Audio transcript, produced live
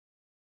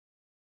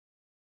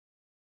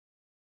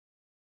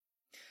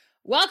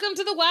Welcome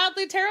to the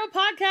Wildly Tarot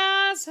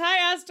Podcast.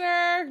 Hi,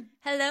 Esther.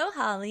 Hello,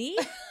 Holly.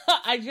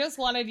 I just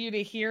wanted you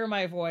to hear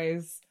my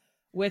voice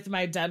with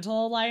my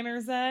dental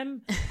aligners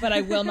in, but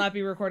I will not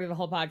be recording the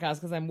whole podcast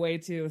because I'm way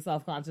too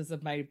self-conscious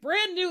of my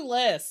brand new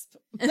lisp.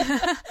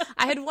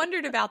 I had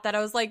wondered about that. I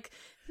was like,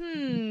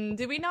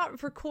 did we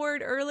not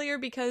record earlier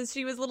because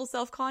she was a little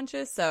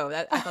self-conscious?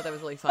 So I thought that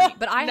was really funny.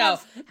 But I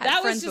have had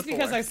that friends was just before.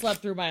 because I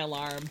slept through my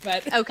alarm.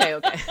 But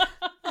Okay.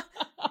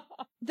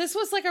 This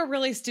was like a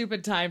really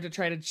stupid time to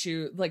try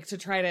to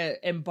try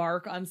to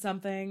embark on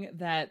something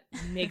that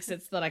makes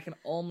it so that I can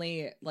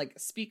only like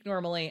speak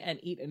normally and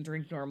eat and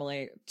drink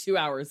normally 2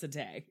 hours a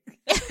day.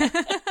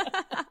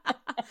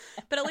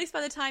 But at least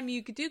by the time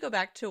you do go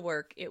back to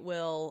work, it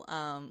will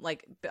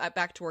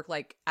back to work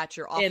like at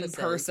your office in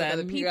person, with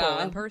other people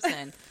in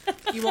person.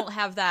 You won't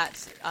have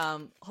that.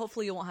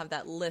 Hopefully, you won't have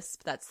that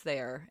lisp that's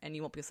there, and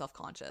you won't be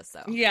self-conscious.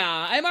 So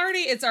yeah,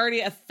 it's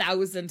already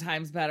 1,000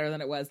 times better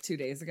than it was 2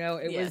 days ago.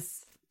 It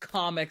was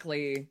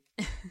comically,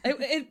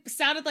 it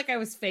sounded like I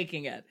was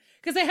faking it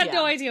because I had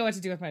no idea what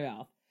to do with my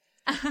mouth.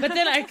 But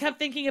then I kept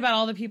thinking about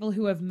all the people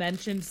who have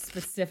mentioned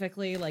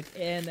specifically, like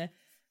in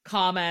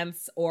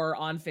comments or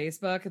on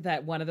Facebook,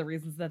 that one of the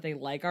reasons that they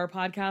like our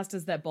podcast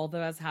is that both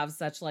of us have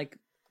such like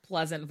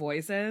pleasant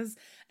voices.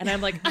 And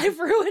I'm like, I've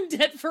ruined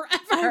it forever.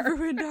 I've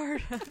ruined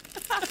art.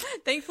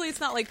 Thankfully, it's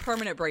not like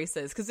permanent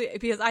braces because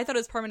I thought it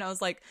was permanent. I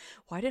was like,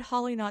 why did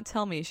Holly not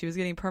tell me she was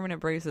getting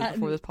permanent braces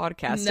before this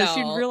podcast? No. So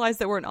she realized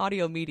that we're an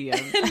audio medium.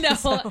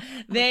 No,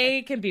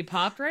 they can be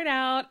popped right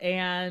out,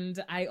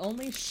 and I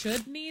only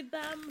should need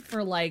them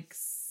for like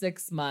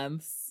 6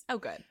 months. Oh,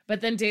 good.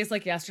 But then days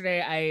like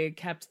yesterday, I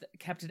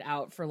kept it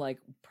out for like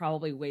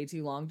probably way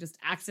too long, just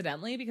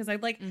accidentally, because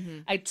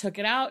I took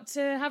it out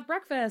to have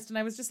breakfast, and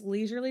I was just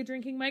leisurely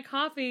drinking my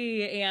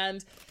coffee,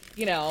 and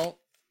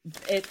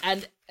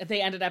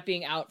they ended up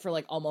being out for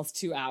like almost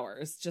 2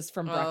 hours just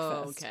from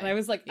breakfast. Okay. And I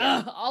was like,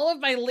 all of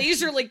my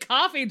leisurely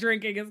coffee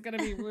drinking is going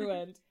to be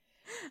ruined.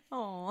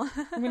 Oh,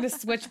 I'm going to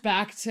switch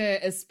back to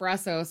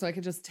espresso so I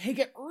can just take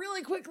it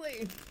really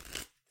quickly.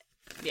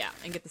 Yeah,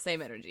 and get the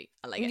same energy.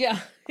 I like it. Yeah,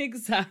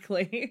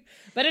 exactly.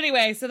 But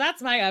anyway, so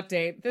that's my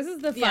update. This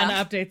is the fun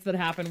updates that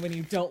happen when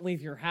you don't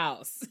leave your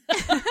house.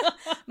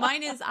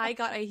 Mine is I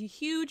got a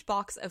huge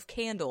box of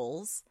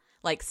candles,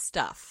 like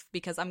stuff,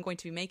 because I'm going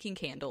to be making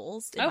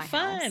candles in my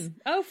house.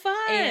 Oh, fun.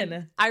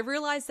 And I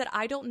realized that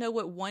I don't know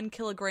what 1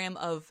 kilogram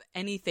of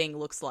anything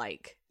looks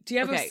like. Do you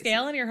have a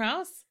scale in your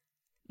house?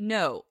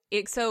 No.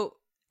 So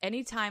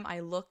anytime I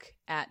look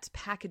at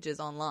packages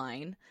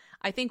online,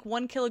 I think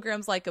 1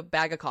 kilogram's like a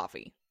bag of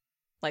coffee.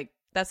 Like,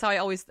 that's how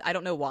I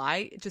don't know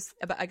why, just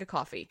a bag of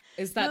coffee.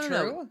 Is that true?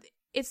 No.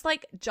 It's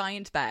like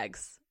giant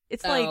bags.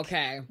 It's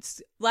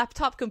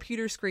laptop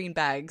computer screen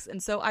bags.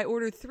 And so I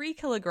ordered 3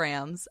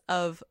 kilograms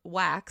of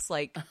wax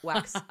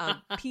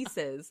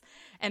pieces,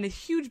 and a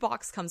huge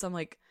box comes. I'm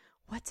like,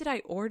 what did I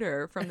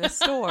order from this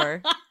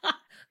store?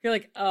 You're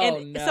like,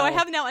 no. So I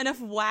have now enough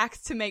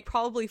wax to make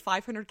probably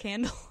 500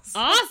 candles.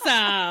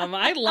 Awesome.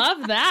 I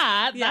love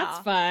that. Yeah. That's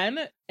fun.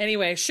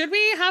 Anyway, should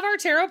we have our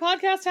tarot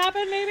podcast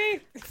happen,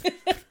 maybe?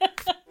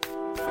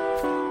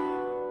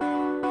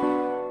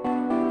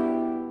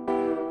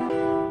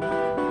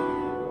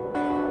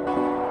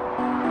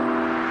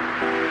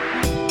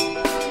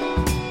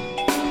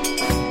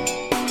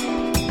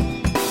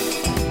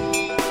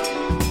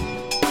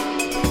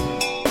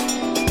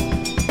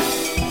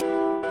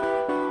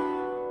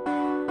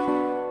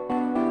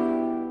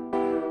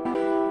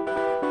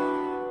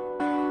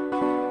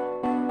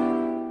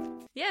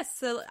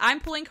 So I'm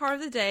pulling card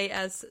of the day,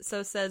 as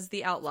so says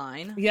the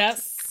outline.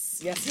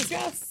 Yes.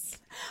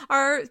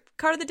 Our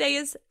card of the day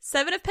is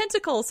 7 of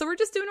Pentacles, so we're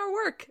just doing our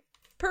work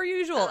per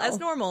usual, as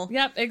normal.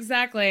 Yep,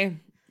 exactly.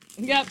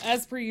 Yep,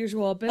 as per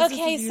usual. Business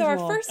okay, as so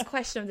usual. Our first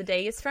question of the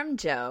day is from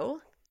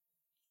Joe.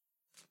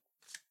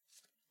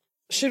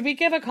 Should we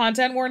give a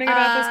content warning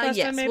about this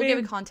question, yes, maybe? We'll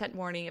give a content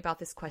warning about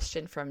this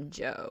question from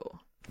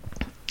Joe.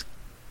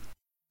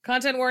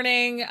 Content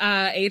warning,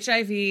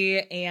 HIV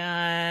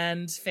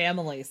and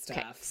family stuff.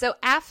 Okay. So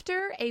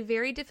after a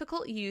very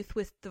difficult youth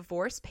with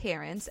divorced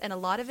parents and a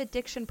lot of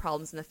addiction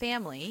problems in the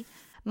family,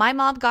 my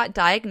mom got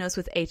diagnosed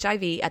with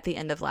HIV at the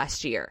end of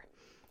last year.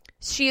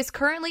 She is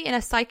currently in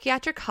a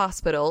psychiatric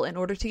hospital in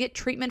order to get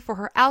treatment for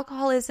her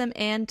alcoholism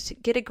and to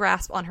get a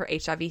grasp on her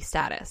HIV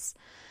status.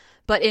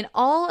 But in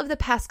all of the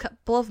past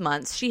couple of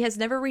months, she has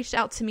never reached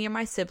out to me or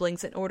my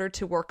siblings in order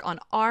to work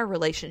on our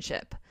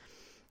relationship.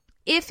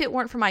 If it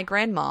weren't for my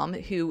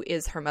grandmom, who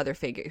is her mother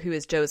figure, who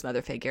is Joe's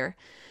mother figure,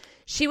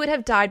 she would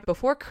have died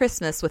before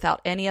Christmas without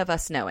any of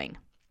us knowing.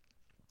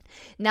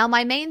 Now,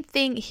 my main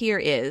thing here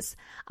is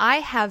I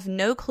have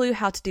no clue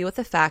how to deal with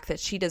the fact that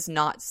she does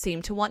not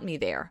seem to want me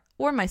there,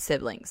 or my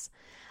siblings.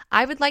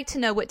 I would like to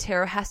know what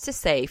tarot has to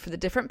say for the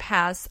different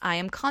paths I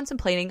am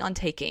contemplating on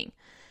taking.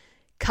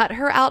 Cut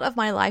her out of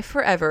my life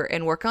forever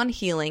and work on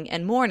healing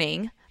and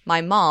mourning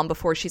my mom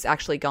before she's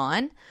actually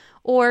gone?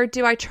 Or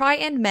do I try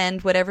and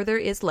mend whatever there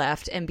is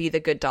left and be the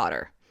good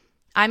daughter?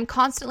 I'm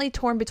constantly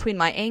torn between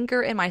my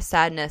anger and my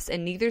sadness,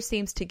 and neither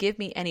seems to give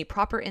me any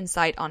proper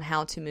insight on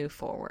how to move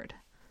forward.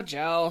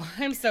 Joe,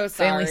 I'm so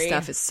sorry. Family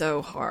stuff is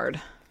so hard.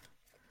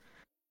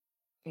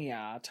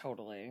 Yeah,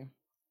 totally.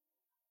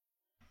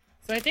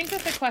 So I think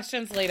that the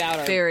questions laid out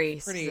are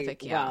very pretty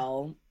specific,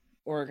 well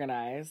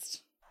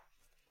organized.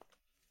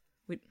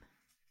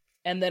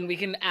 And then we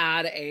can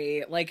add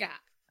a, like,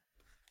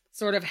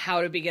 sort of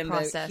how to begin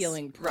the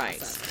healing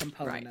process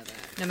component of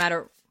it. No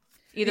matter,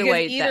 either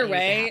way, if either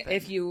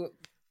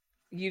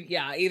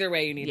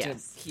way you need to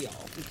heal,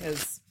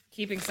 because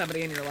keeping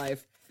somebody in your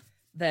life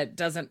that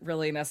doesn't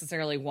really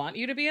necessarily want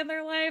you to be in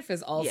their life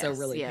is also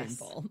really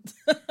painful.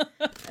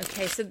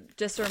 Okay, so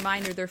just a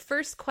reminder, their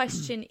first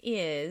question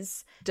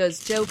is,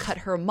 does Jo cut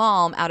her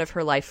mom out of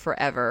her life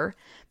forever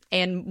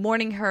and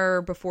mourning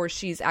her before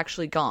she's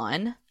actually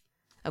gone?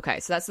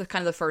 Okay, so that's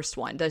kind of the first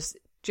one. Does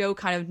Jo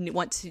kind of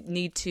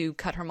need to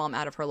cut her mom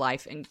out of her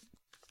life and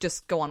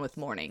just go on with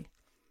mourning?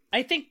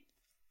 I think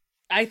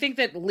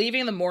that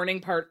leaving the mourning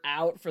part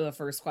out for the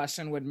first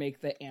question would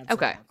make the answer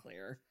more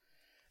clear.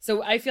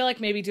 So I feel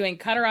like maybe doing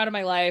cut her out of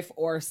my life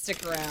or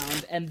stick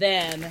around, and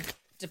then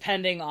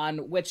depending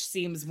on which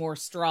seems more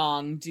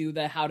strong, do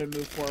the how to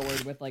move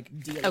forward with, like,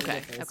 dealing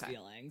with those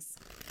feelings.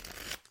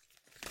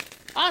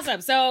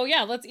 Awesome. So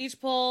yeah, let's each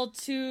pull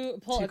two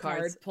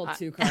cards. Pull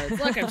two cards.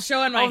 Look, I'm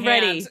showing my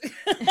already.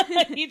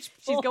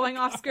 She's going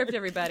off script,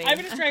 everybody. I'm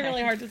going to try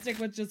really hard to stick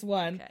with just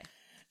one. Okay.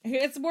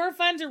 It's more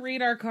fun to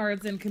read our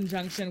cards in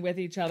conjunction with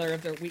each other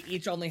if we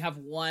each only have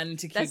one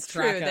to keep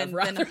track of. That's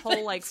true. Then a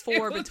whole, like,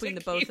 four between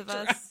the both of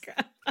us.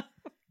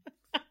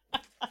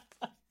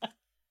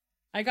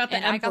 I got the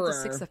Emperor. I got the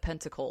Six of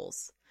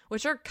Pentacles,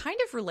 which are kind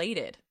of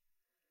related.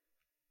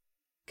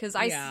 Because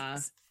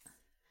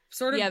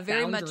sort of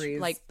very much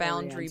like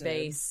boundary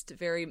based,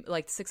 very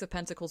like Six of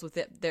Pentacles with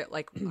it. They're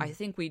like, I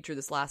think we drew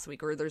this last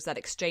week, where there's that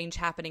exchange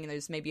happening and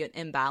there's maybe an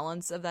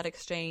imbalance of that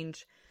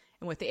exchange,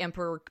 and with the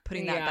Emperor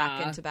putting that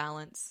back into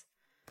balance.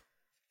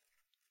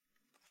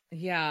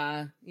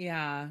 Yeah.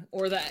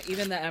 Or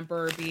even the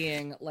Emperor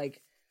being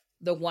like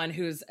the one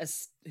who's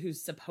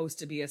supposed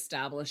to be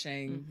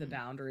establishing the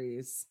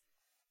boundaries,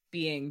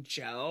 being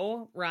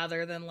Jo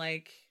rather than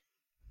like.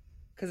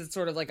 Because it's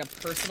sort of like a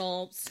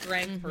personal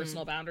strength,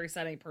 personal boundary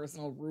setting,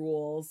 personal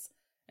rules,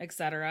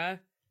 etc.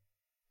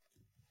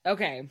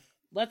 Okay,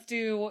 let's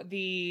do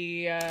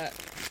the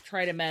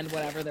try to mend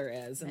whatever there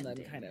is, and then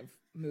kind of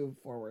move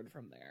forward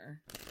from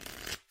there.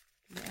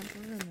 The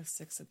Emperor and the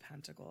Six of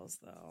Pentacles,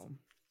 though.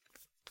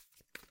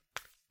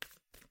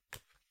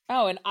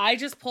 Oh, and I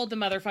just pulled the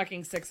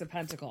motherfucking Six of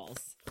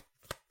Pentacles.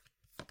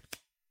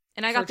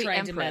 And I got the trying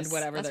Empress. To mend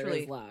whatever there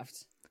is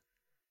left.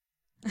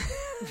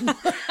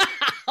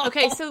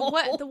 Okay, so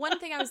the one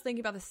thing I was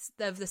thinking about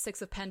the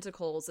Six of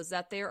Pentacles is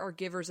that there are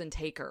givers and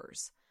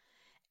takers.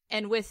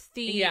 And with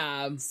the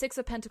Six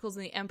of Pentacles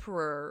and the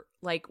Emperor,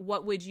 like,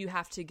 what would you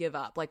have to give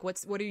up? Like,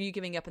 what are you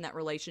giving up in that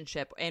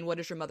relationship? And what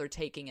is your mother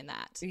taking in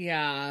that?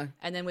 Yeah.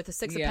 And then with the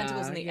Six of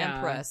Pentacles and the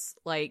Empress,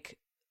 like,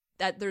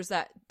 there's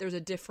a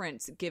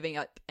difference giving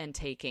up and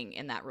taking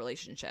in that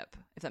relationship,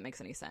 if that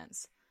makes any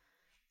sense.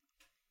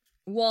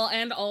 Well,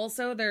 and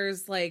also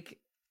there's, like,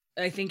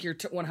 I think you're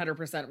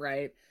 100%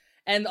 right.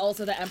 And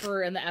also the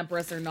Emperor and the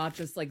Empress are not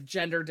just like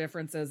gender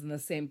differences in the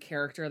same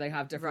character. They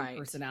have different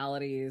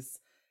personalities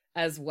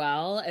as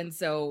well. And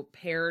so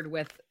paired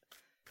with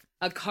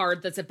a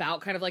card that's about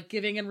kind of like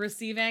giving and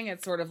receiving,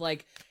 it's sort of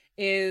like,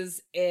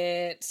 is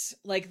it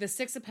like the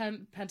Six of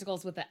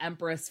Pentacles with the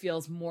Empress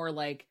feels more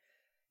like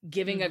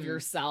giving of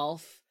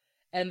yourself.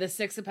 And the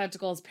Six of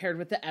Pentacles paired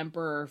with the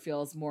Emperor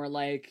feels more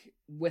like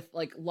with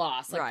like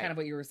loss, like kind of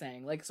what you were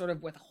saying, like sort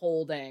of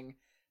withholding.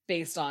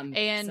 Based on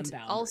and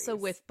some also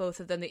with both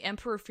of them, the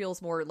Emperor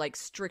feels more like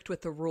strict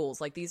with the rules.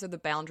 Like, these are the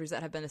boundaries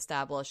that have been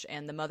established,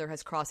 and the mother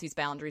has crossed these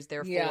boundaries.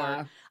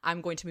 Therefore,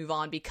 I'm going to move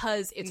on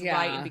because it's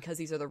right and because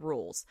these are the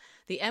rules.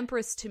 The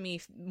Empress, to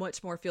me,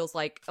 much more feels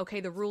like, okay,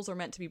 the rules are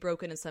meant to be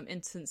broken in some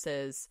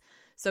instances.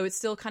 So it's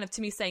still kind of,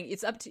 to me, saying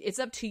it's up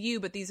to you.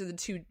 But these are the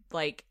two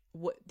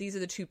these are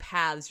the two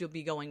paths you'll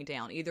be going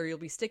down. Either you'll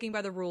be sticking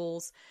by the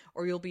rules,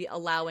 or you'll be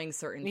allowing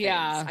certain things.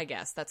 I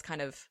guess that's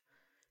kind of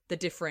the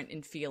different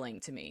in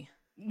feeling to me.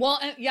 Well,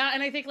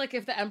 and I think like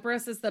if the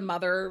Empress is the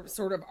mother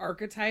sort of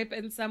archetype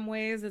in some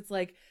ways, it's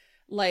like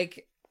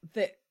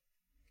the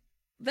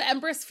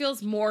Empress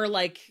feels more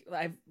like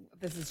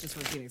this is just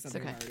repeating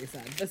something I already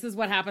said. This is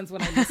what happens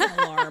when I miss an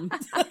alarm.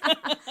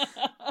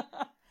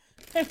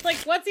 It's like,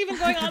 what's even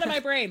going on in my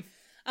brain?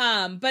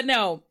 But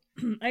no,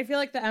 I feel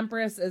like the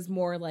Empress is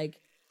more like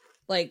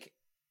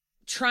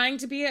trying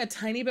to be a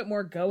tiny bit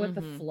more go with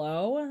the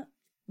flow,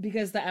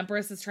 because the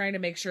Empress is trying to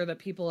make sure that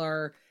people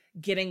are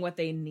getting what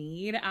they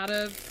need out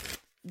of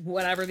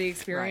whatever the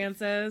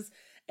experience is.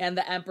 And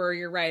the Emperor,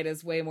 you're right,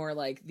 is way more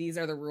like, these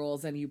are the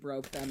rules and you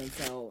broke them, and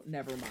so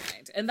never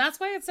mind. And that's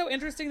why it's so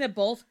interesting that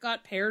both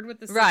got paired with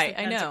the Six of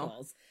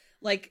Pentacles.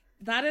 Like,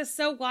 that is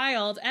so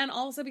wild. And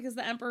also because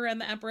the Emperor and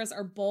the Empress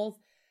are both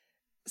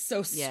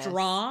so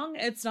strong.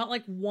 It's not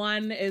like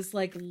one is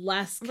like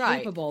less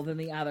capable than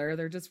the other.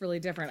 They're just really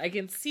different. I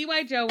can see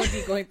why Joe would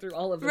be going through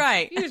all of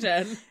this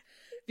confusion.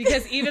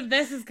 Because even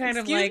this is kind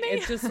of like,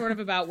 it's just sort of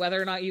about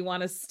whether or not you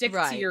want to stick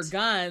to your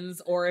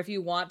guns or if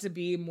you want to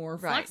be more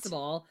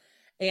flexible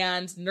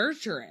and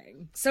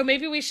nurturing. So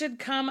maybe we should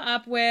come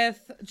up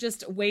with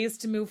just ways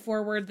to move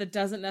forward that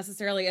doesn't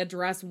necessarily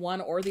address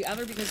one or the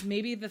other, because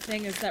maybe the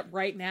thing is that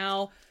right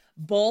now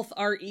both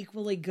are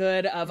equally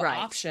good of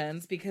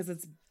options because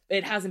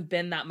it hasn't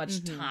been that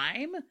much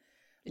time.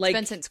 It's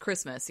been since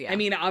Christmas, I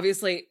mean,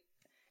 obviously,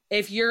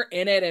 if you're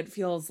in it, it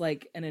feels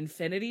like an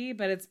infinity,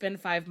 but it's been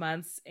 5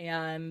 months,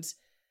 and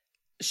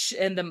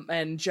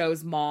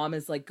Joe's mom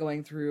is like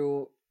going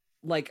through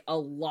like a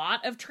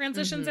lot of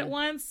transitions at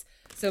once.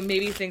 So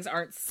maybe things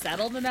aren't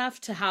settled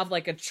enough to have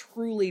like a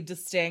truly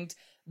distinct,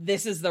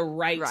 this is the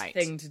right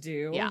thing to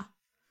do. Yeah.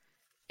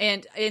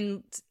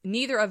 And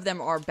neither of them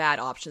are bad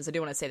options. I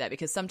do want to say that,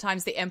 because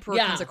sometimes the Emperor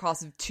comes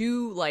across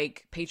too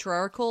like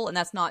patriarchal, and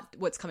that's not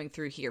what's coming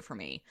through here for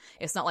me.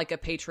 It's not like a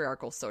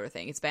patriarchal sort of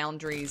thing. It's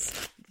boundaries,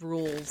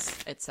 rules,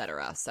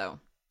 etc. So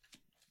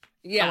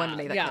I wanted to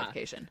make that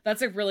clarification.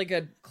 That's a really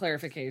good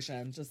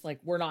clarification. Just like,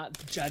 we're not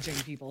judging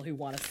people who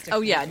want to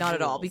stick. Not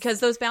at all.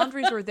 Because those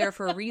boundaries were there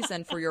for a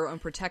reason, for your own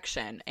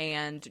protection,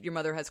 and your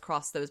mother has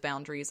crossed those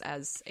boundaries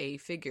as a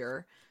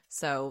figure.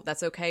 So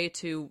that's okay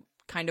to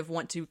kind of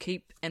want to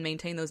keep and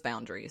maintain those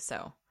boundaries.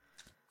 So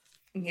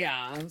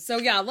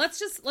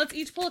let's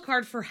each pull a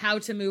card for how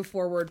to move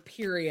forward,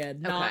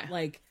 period. Not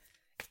like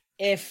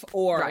if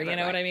or, you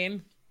know what I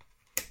mean?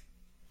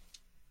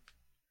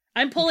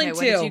 I'm pulling two.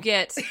 What did you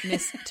get,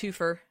 Miss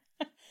Twofer?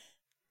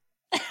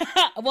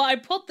 Well, I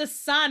pulled the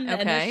sun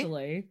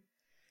initially.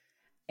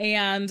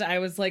 And I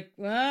was like,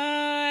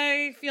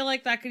 I feel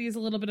like that could use a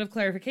little bit of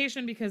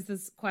clarification, because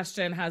this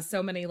question has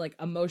so many like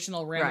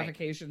emotional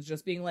ramifications.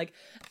 Just being like,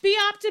 be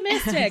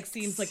optimistic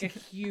seems like a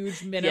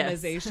huge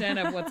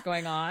minimization of what's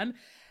going on.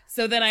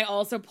 So then I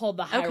also pulled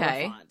the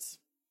Hierophant.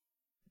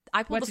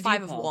 I pulled the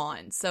Five of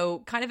Wands. So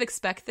kind of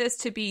expect this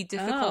to be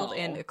difficult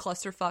and a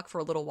clusterfuck for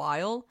a little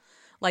while.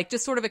 Like,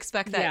 just sort of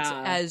expect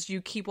that as you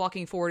keep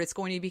walking forward, it's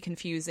going to be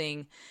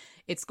confusing.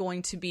 It's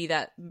going to be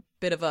that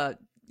bit of a,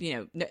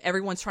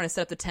 everyone's trying to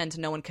set up the tent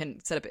and no one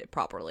can set up it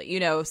properly,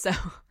 so.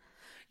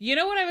 You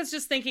know what I was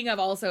just thinking of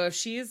also? If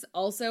she's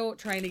also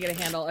trying to get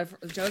a handle, if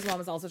Joe's mom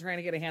is also trying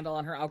to get a handle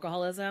on her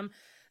alcoholism,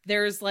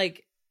 there's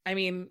like, I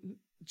mean,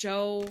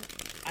 Joe,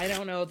 I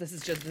don't know if this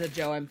is just the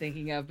Joe I'm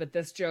thinking of, but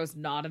this Joe's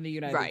not in the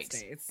United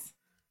States.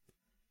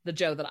 The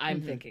Joe that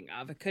I'm thinking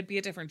of. It could be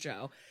a different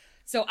Joe.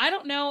 So I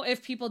don't know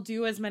if people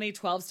do as many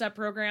 12-step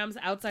programs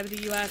outside of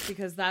the U.S.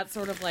 because that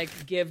sort of like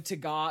give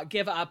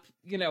up,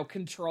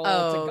 control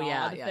to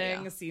God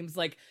thing seems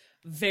like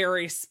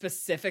very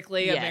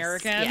specifically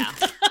American. Yeah.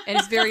 And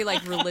it's very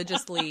like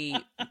religiously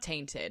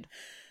tainted,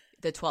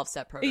 the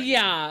 12-step program.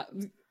 Yeah.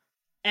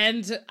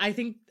 And I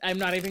think I'm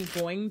not even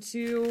going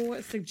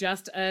to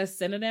suggest a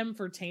synonym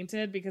for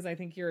tainted, because I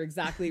think you're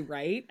exactly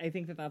right. I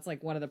think that that's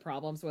like one of the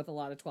problems with a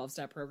lot of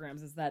 12-step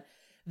programs, is that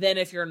then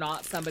if you're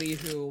not somebody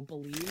who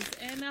believes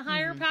in a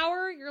higher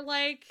power, you're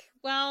like,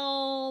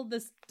 well,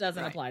 this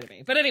doesn't apply to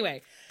me. But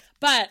anyway,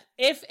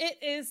 if it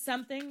is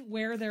something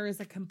where there is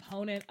a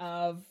component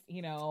of,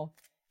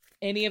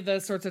 any of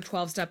those sorts of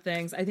 12-step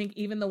things, I think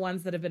even the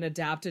ones that have been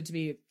adapted to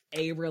be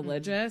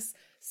religious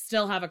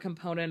still have a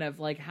component of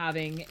like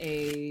having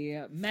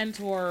a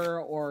mentor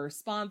or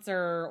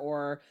sponsor,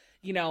 or,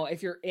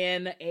 if you're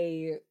in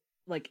a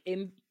like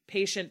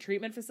inpatient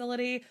treatment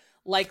facility,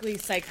 likely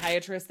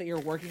psychiatrist that you're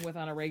working with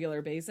on a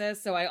regular basis.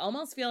 So I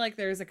almost feel like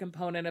there's a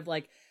component of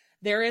like,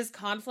 there is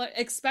conflict,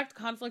 expect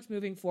conflict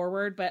moving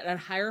forward, but a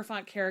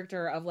Hierophant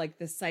character of like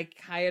the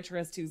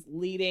psychiatrist who's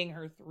leading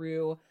her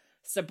through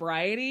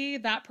sobriety,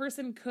 that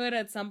person could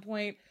at some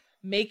point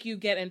make you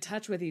get in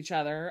touch with each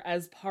other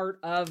as part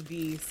of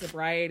the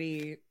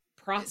sobriety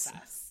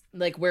process.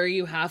 Like, where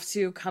you have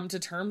to come to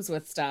terms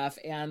with stuff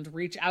and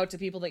reach out to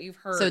people that you've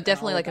heard. So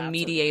definitely like a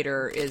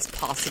mediator is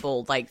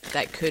possible, like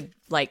that could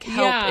like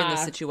help in the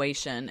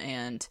situation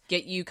and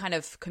get you kind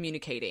of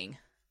communicating.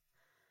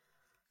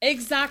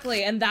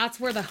 Exactly. And that's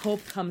where the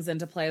hope comes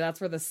into play.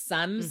 That's where the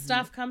sun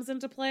stuff comes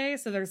into play.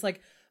 So there's like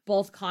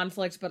both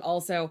conflict, but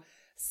also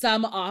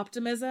some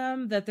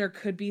optimism that there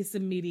could be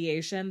some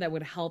mediation that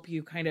would help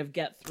you kind of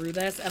get through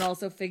this, and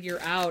also figure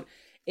out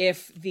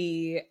if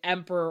the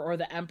Emperor or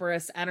the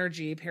Empress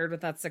energy paired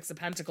with that Six of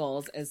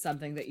Pentacles is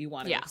something that you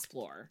want to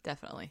explore.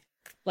 Definitely.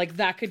 Like,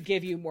 that could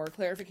give you more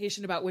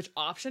clarification about which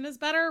option is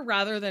better,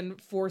 rather than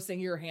forcing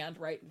your hand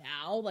right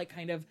now, like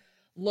kind of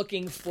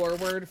looking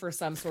forward for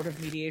some sort of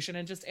mediation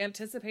and just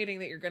anticipating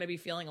that you're going to be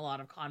feeling a lot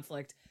of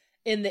conflict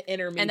in the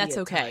intermediate And that's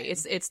okay. time.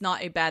 It's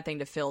not a bad thing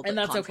to feel the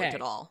conflict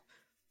at all.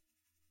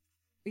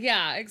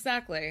 Yeah,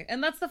 exactly.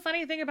 And that's the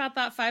funny thing about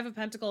that Five of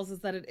Pentacles, is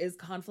that it is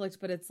conflict,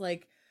 but it's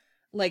like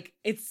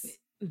it's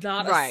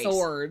not a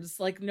swords.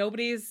 Like,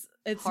 nobody's,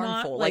 it's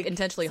harmful, not like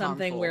intentionally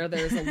something harmful. Where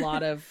there's a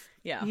lot of,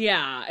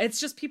 yeah, it's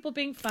just people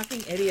being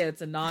fucking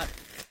idiots and not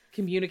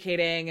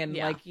communicating and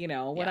like, you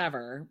know,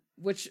 whatever,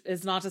 which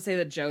is not to say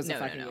that Joe's a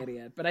fucking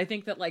idiot, but I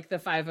think that like the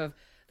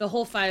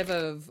whole 5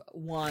 of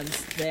Wands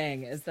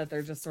thing is that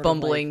they're just sort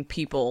bumbling of like,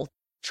 people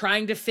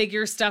trying to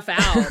figure stuff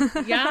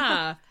out.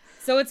 Yeah.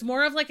 So it's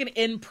more of like an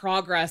in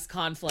progress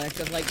conflict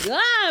of like,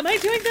 am I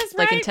doing this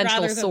right? Like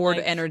intentional sword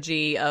like,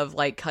 energy of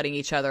like cutting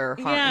each other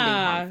and being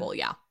harmful.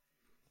 Yeah.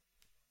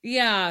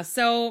 Yeah.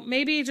 So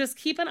maybe just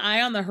keep an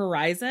eye on the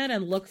horizon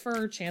and look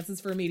for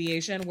chances for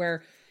mediation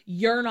where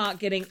you're not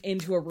getting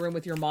into a room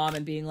with your mom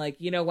and being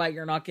like, you know what,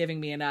 you're not giving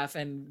me enough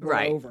and we're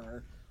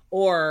over.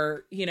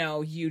 Or, you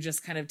know, you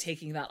just kind of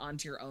taking that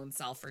onto your own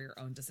self for your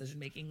own decision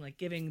making, like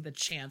giving the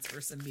chance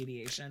for some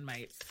mediation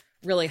might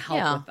really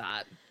help with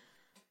that.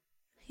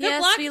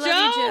 Yes, luck, we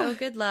love you, Joe.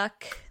 Good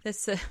luck.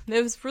 This it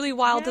was really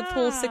wild to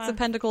pull 6 of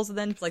Pentacles and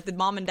then like the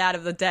mom and dad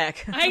of the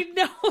deck. I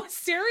know,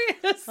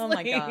 seriously. Oh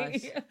my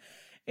gosh.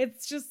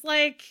 It's just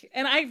like,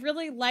 and I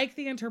really like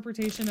the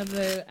interpretation of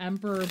the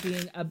Emperor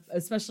being,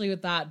 especially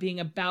with that being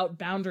about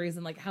boundaries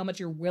and like how much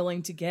you're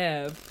willing to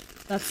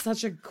give. That's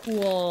such a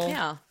cool,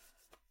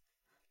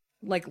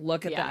 like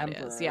look at the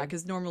Emperor. Yeah,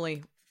 because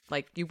normally,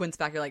 like you wince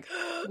back, you're like,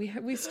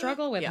 we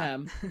struggle with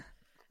him.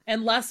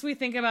 Unless we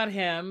think about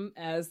him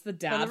as the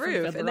dad on the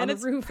roof, from Fiddler on the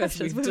Roof, as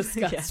we've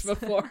discussed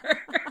before.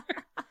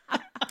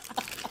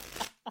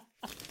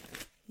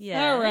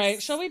 All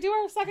right. Shall we do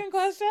our second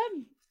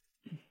question?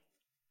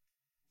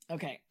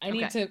 Okay. I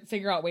need to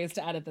figure out ways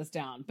to edit this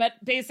down. But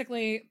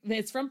basically,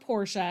 it's from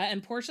Portia.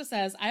 And Portia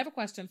says, I have a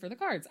question for the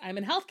cards. I'm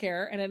in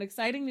healthcare, and an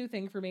exciting new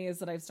thing for me is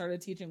that I've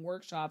started teaching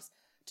workshops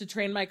to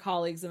train my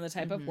colleagues in the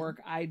type of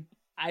work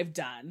I've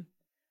done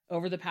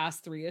over the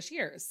past 3-ish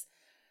years.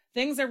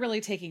 Things are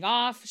really taking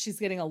off. She's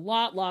getting a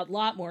lot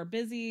more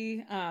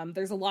busy.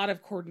 There's a lot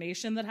of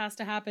coordination that has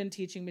to happen,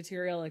 teaching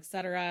material,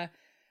 etc.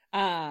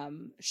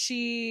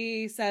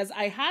 She says,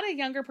 I had a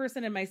younger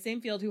person in my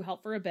same field who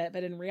helped for a bit,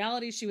 but in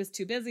reality, she was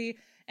too busy,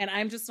 and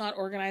I'm just not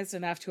organized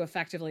enough to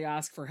effectively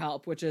ask for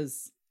help, which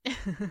is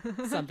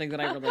something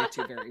that I relate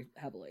to very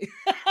heavily.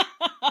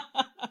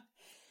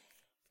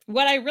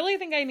 What I really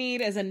think I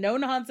need is a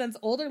no-nonsense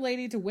older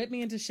lady to whip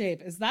me into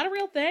shape. Is that a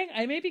real thing?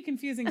 I may be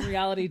confusing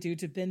reality due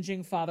to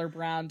binging Father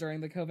Brown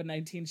during the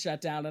COVID-19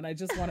 shutdown, and I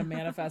just want to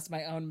manifest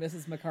my own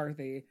Mrs.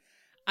 McCarthy.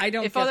 I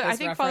don't get this I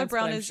think Father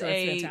Brown is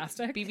a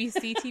fantastic.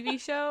 BBC TV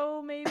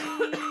show,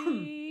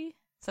 maybe?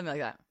 Something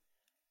like that.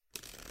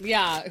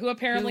 Yeah, who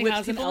apparently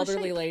has an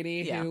elderly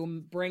lady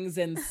who brings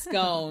in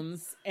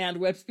scones and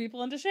whips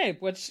people into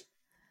shape, which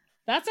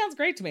that sounds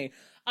great to me.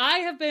 I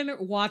have been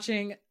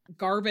watching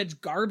garbage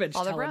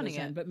Father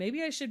television, but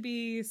maybe I should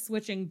be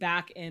switching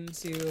back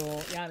into,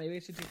 maybe I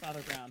should do Father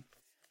Brown.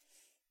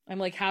 I'm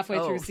like halfway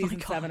through season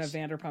 7 of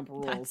Vanderpump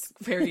Rules. That's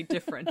very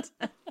different.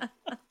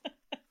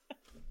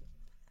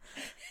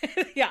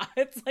 Yeah,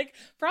 it's like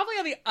probably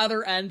on the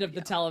other end of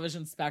the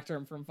television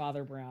spectrum from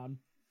Father Brown.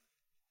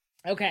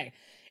 Okay.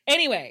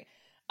 Anyway,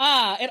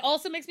 it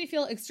also makes me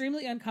feel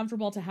extremely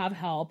uncomfortable to have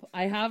help.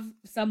 I have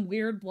some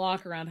weird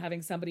block around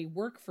having somebody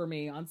work for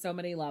me on so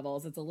many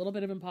levels. It's a little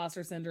bit of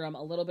imposter syndrome,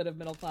 a little bit of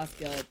middle class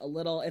guilt,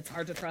 it's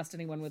hard to trust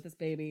anyone with this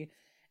baby,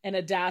 and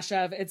a dash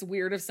of it's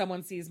weird if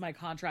someone sees my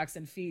contracts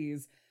and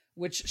fees,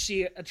 which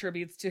she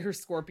attributes to her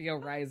Scorpio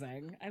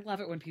rising. I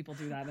love it when people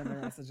do that in their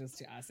messages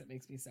to us. It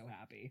makes me so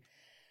happy.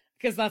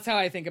 Because that's how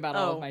I think about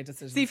all of my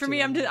decisions. See, for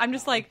me, I'm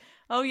just like,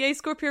 oh, yay,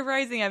 Scorpio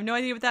rising. I have no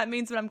idea what that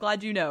means, but I'm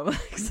glad you know.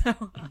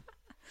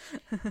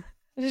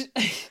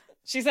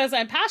 She says,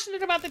 I'm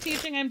passionate about the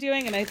teaching I'm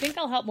doing, and I think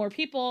I'll help more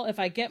people if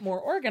I get more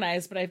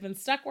organized, but I've been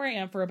stuck where I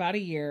am for about a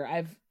year.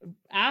 I've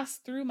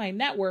asked through my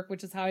network,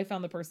 which is how I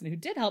found the person who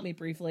did help me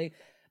briefly,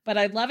 but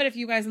I'd love it if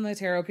you guys in the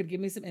tarot could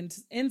give me some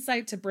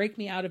insight to break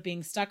me out of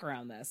being stuck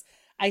around this.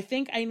 I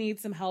think I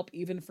need some help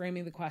even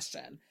framing the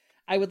question.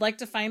 I would like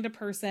to find a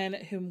person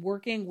whom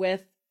working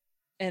with,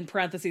 in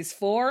parentheses,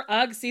 for,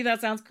 see, that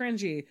sounds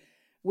cringy,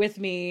 with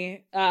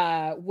me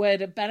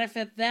would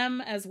benefit them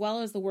as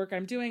well as the work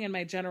I'm doing and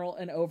my general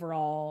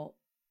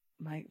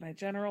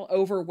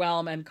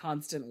overwhelm and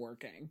constant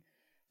working.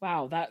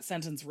 Wow, that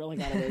sentence really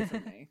got away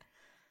from me.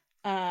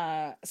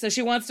 So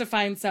she wants to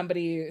find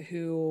somebody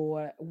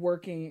who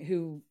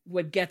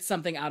would get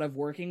something out of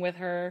working with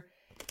her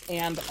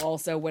and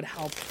also would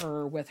help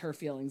her with her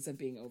feelings of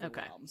being overwhelmed.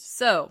 Okay.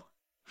 So,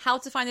 how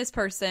to find this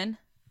person,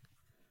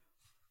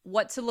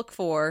 what to look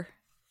for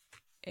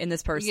in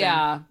this person.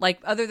 Yeah. Like,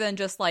 other than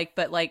just like,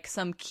 but like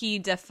some key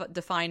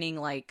defining,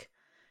 like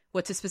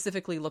what to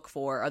specifically look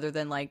for other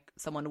than like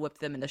someone to whip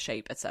them into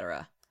shape,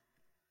 etc.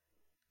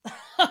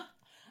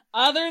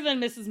 Other than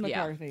Mrs.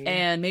 McCarthy. Yeah.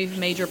 And maybe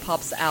Major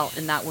pops out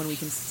in that one, we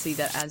can see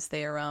that as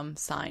their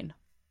sign.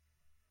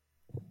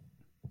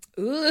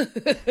 Ooh,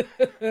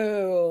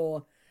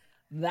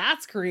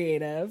 that's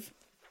creative.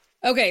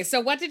 Okay, so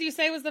what did you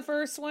say was the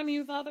first one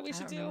you thought that we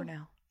should do? I don't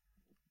remember now.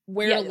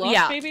 Where to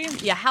look, maybe?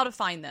 Yeah, how to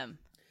find them.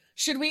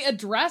 Should we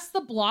address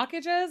the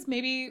blockages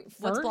maybe first?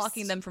 What's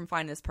blocking them from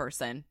finding this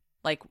person?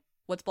 Like,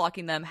 what's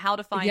blocking them, how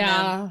to find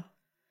them,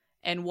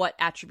 and what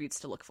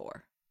attributes to look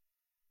for.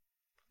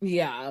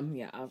 Yeah.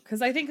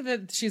 Because I think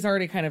that she's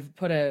already kind of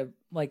put a,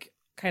 like,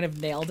 kind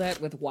of nailed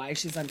it with why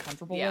she's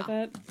uncomfortable Yeah. with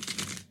it.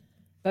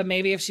 But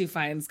maybe if she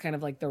finds kind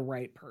of like the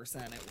right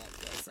person, it won't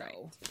feel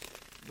so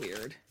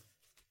weird.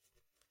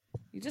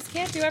 You just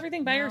can't do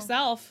everything by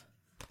yourself.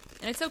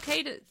 And it's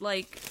okay to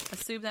like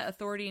assume that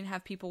authority and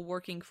have people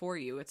working for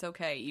you. It's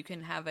okay. You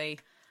can have a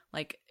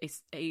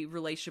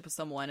relationship with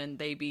someone and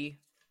they be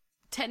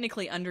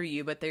technically under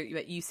you, but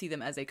you see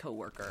them as a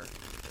coworker.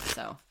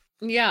 So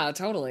yeah,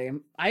 totally.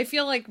 I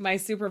feel like my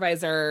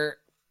supervisor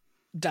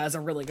does a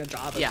really good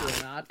job of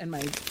doing that, and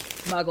my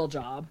muggle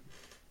job.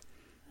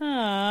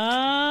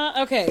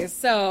 Okay,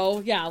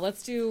 so yeah,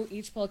 let's do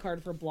each pull a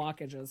card for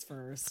blockages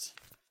first.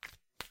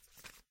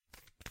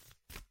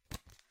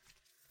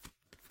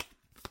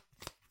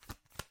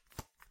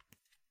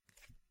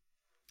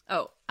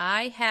 Oh,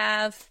 I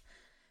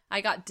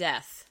got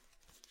death.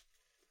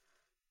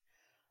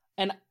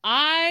 And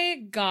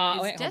I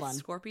got... Is death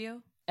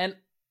Scorpio? And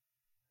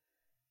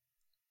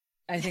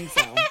I think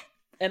so.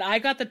 And I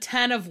got the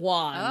 10 of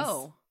Wands.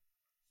 Oh.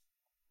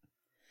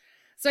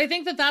 So I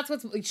think that's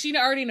what's... She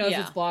already knows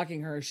what's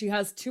blocking her. She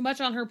has too much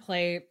on her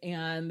plate,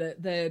 and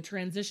the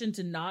transition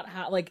to not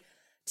have... Like,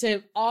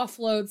 to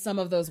offload some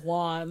of those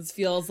wands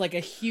feels like a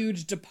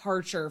huge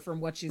departure from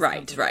what she's...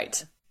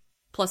 Right.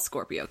 Plus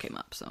Scorpio came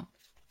up, so...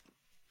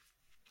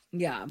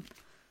 Yeah.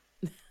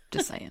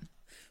 Just saying.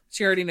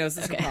 She already knows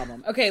this is a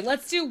problem. Okay,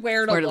 let's do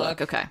where to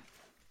look. Okay.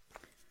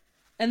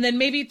 And then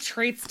maybe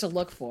traits to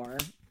look for.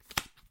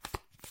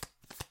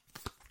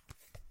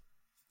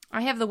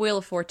 I have the Wheel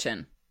of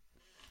Fortune.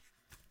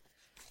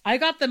 I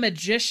got the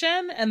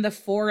Magician and the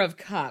 4 of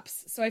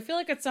Cups. So I feel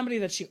like it's somebody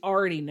that she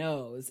already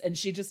knows, and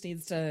she just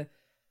needs to,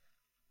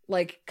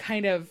 like,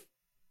 kind of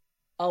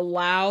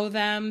allow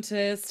them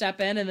to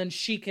step in, and then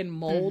she can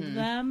mold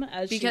them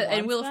as she wants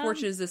and Wheel them. of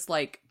Fortune is this,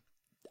 like,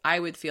 I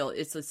would feel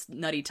it's this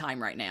nutty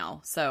time right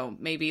now. So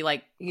maybe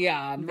like,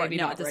 maybe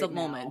not at this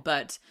moment,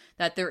 but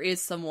that there is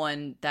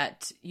someone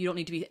that you don't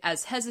need to be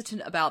as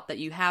hesitant about that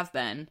you have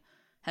been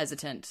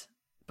hesitant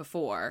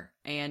before.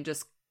 And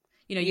just,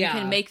 you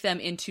can make them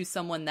into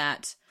someone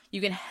that you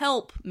can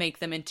help make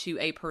them into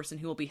a person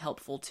who will be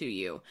helpful to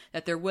you,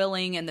 that they're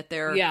willing and that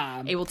they're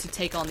able to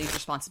take on these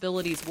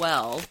responsibilities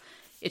well.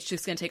 It's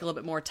just going to take a little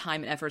bit more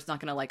time and effort. It's not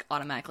going to like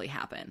automatically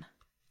happen.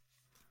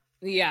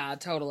 Yeah,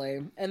 totally.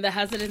 And the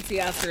hesitancy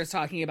Esther is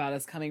talking about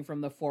is coming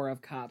from the 4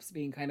 of Cups,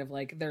 being kind of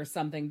like there's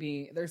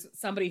somebody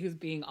who's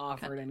being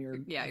offered, and you're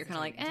kind of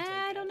like,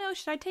 I don't know,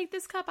 should I take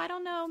this cup? I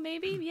don't know,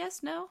 maybe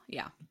yes, no,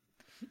 yeah.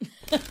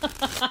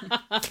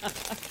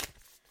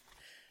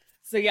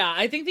 So yeah,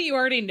 I think that you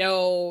already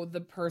know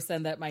the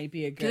person that might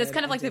be a good. Because it's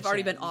kind of like they've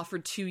already been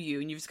offered to you,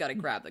 and you just got to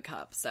grab the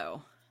cup.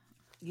 So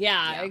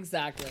yeah,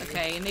 exactly.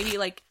 Okay, and maybe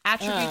like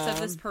attributes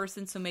of this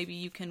person, so maybe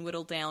you can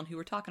whittle down who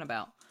we're talking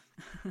about.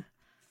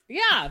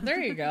 Yeah, there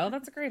you go.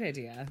 That's a great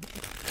idea.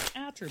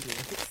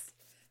 Attributes.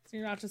 So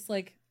you're not just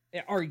like,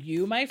 are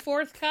you my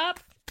 4th cup?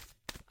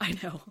 I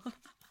know.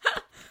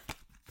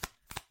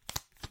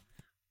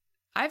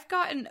 I've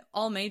gotten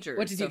all majors.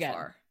 What did you get?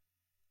 Far.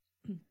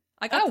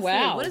 I got the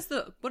wow. Full.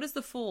 What is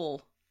the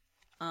full?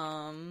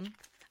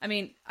 I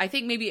mean, I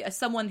think maybe as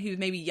someone who's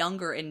maybe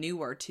younger and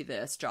newer to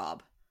this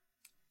job.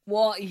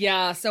 Well,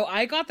 yeah. So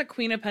I got the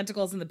Queen of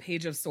Pentacles and the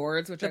Page of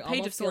Swords, which I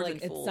almost feel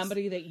like it's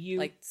somebody that you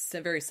like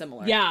very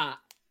similar. Yeah.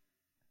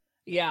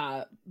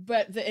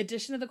 But the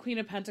addition of the Queen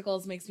of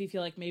Pentacles makes me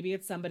feel like maybe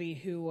it's somebody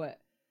who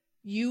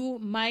you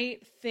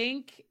might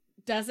think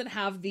doesn't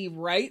have the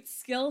right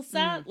skill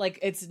set. Like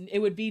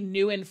it would be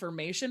new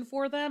information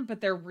for them,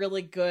 but they're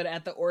really good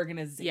at the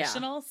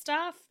organizational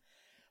stuff.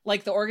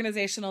 Like the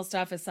organizational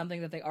stuff is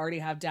something that they already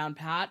have down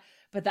pat,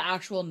 but the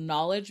actual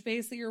knowledge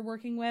base that you're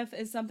working with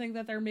is something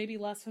that they're maybe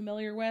less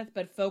familiar with,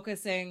 but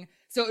focusing.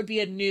 So it would be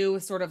a new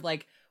sort of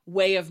like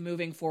way of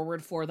moving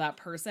forward for that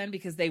person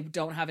because they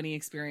don't have any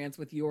experience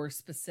with your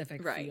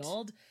specific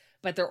field,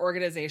 but their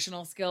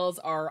organizational skills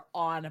are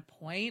on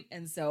point.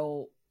 And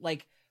so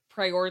like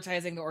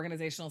prioritizing the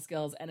organizational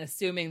skills and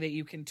assuming that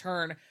you can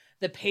turn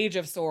the Page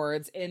of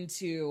Swords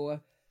into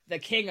the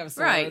King of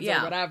Swords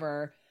or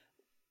whatever,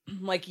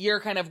 like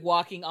you're kind of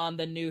walking on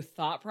the new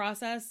thought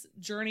process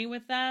journey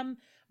with them,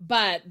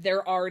 but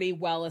they're already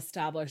well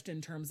established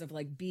in terms of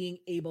like being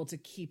able to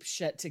keep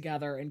shit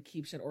together and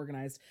keep shit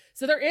organized.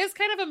 So there is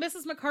kind of a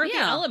Mrs. McCarthy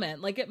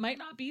element. Like it might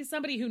not be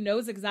somebody who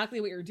knows exactly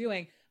what you're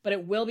doing, but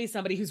it will be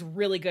somebody who's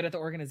really good at the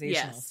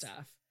organizational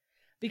stuff.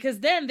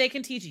 Because then they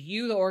can teach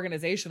you the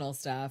organizational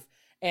stuff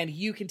and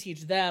you can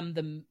teach them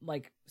the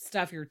like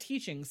stuff you're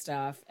teaching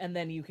stuff, and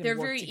then you can they're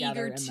work very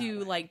together eager to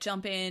like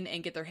jump in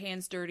and get their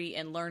hands dirty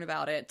and learn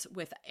about it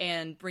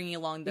and bringing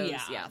along those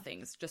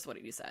things, just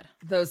what you said,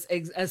 those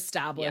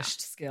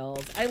established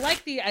skills. I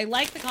like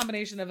the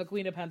combination of a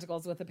Queen of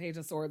Pentacles with a Page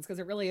of Swords, because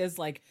it really is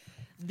like,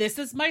 this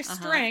is my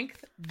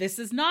strength, this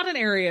is not an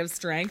area of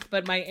strength,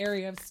 but my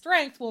area of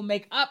strength will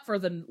make up for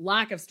the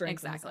lack of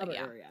strength in this other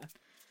area.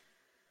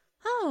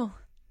 Oh,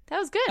 that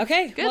was good.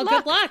 Okay, good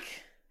luck.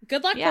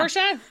 Good luck,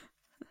 Portia.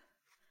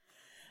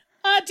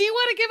 Do you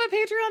want to give a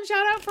Patreon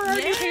shout out for our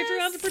new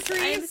Patreon to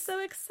Patrice? I'm so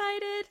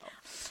excited.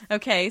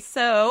 Okay,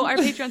 so our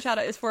Patreon shout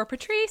out is for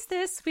Patrice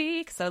this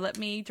week. So let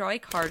me draw a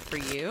card for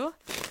you.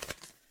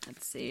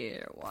 Let's see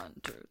here. 1,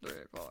 2, 3,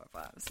 4,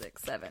 5,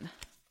 6, 7.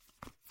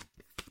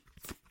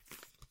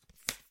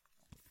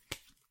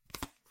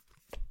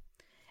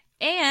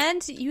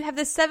 And you have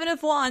the 7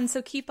 of Wands,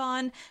 so keep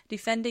on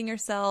defending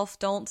yourself.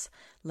 Don't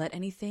let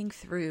anything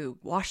through.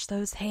 Wash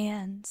those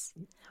hands.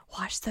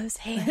 Wash those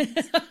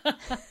hands.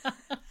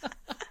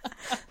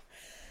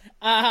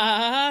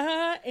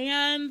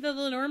 And the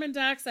Lenormand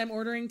decks I'm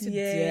ordering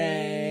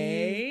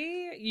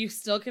today. Yay. You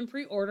still can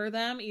pre-order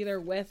them either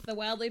with the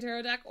Wildly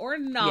Tarot deck or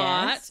not.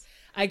 Yes.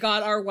 I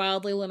got our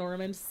Wildly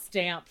Lenormand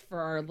stamp for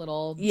our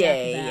little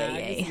deck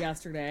bag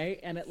yesterday,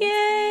 and it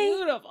looks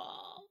beautiful.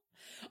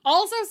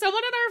 Also,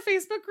 someone in our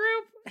Facebook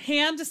group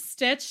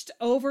hand-stitched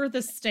over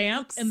the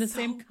stamp in the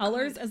same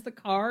colors as the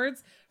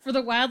cards for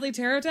the Wildly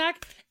Tarot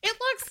deck. It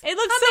looks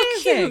amazing.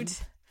 So cute.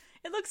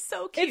 It looks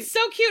so cute. It's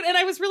so cute. And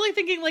I was really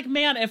thinking, like,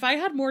 man, if I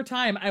had more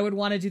time, I would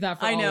want to do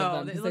that for all of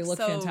them because they look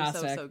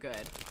fantastic. So good.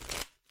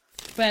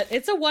 But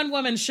it's a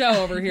one-woman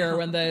show over here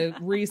when the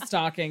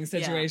restocking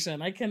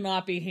situation. I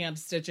cannot be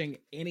hand-stitching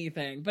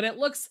anything. But it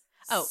looks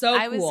so cool.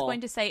 I was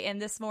going to say, and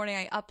this morning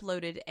I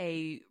uploaded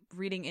a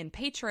reading in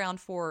Patreon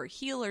for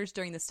healers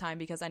during this time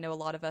because I know a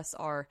lot of us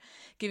are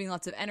giving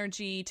lots of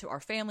energy to our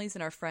families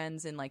and our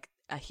friends in like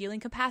a healing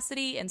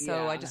capacity. And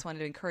so I just wanted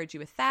to encourage you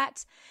with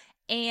that.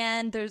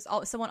 And there's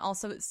someone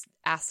also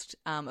asked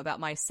about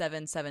my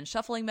 7/7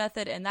 shuffling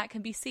method, and that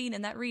can be seen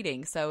in that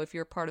reading. So if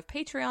you're part of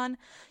Patreon,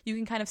 you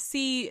can kind of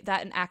see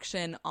that in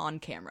action on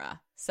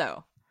camera.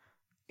 So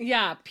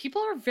yeah,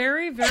 people are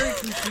very, very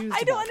confused.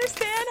 I don't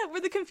understand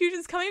where the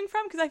confusion's coming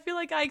from because I feel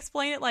like I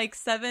explain it like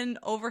 7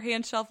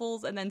 overhand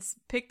shuffles and then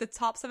pick the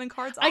top 7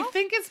 cards off. I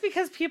think it's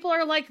because people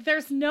are like,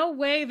 there's no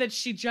way that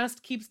she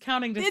just keeps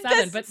counting to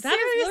 7, but that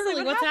is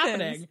literally what's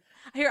happening.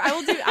 Here,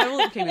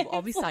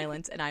 I'll be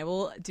silent and I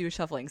will do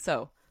shuffling.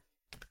 So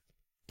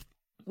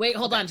wait,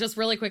 hold on, just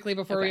really quickly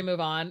before we move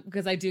on,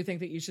 because I do think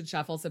that you should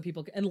shuffle so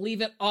people can, and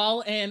leave it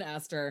all in,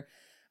 Esther.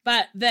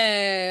 But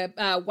the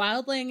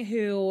wildling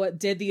who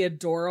did the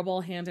adorable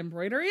hand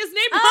embroidery is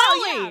named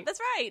Holly. Yeah, that's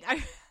right.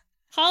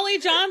 Holly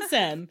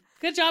Johnson.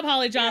 Good job,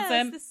 Holly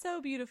Johnson. Yes, that's so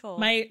beautiful.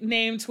 My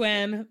name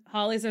twin.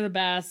 Hollies are the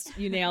best.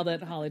 You nailed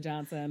it, Holly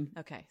Johnson.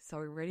 Okay, so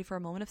we're ready for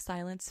a moment of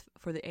silence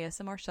for the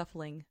ASMR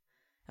shuffling.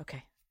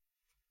 Okay.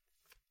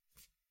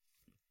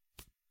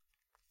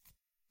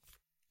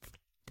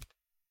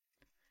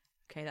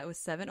 Okay, that was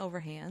 7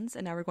 overhands,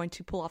 and now we're going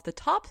to pull off the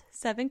top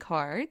 7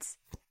 cards.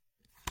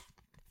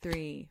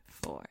 3,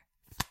 4,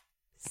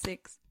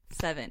 6,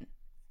 7.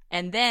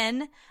 And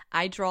then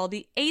I draw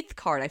the 8th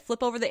card. I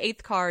flip over the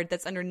 8th card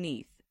that's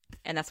underneath,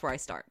 and that's where I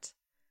start.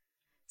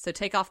 So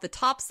take off the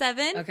top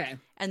 7. Okay.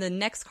 And the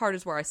next card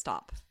is where I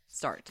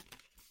start.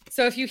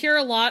 So if you hear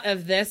a lot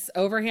of this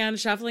overhand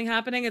shuffling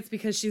happening, it's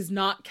because she's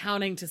not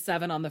counting to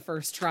 7 on the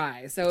first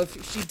try. So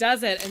if she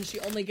does it and she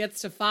only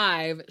gets to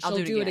 5,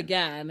 she'll do it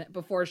again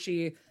before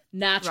she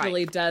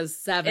naturally does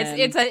 7.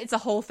 It's a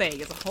whole thing.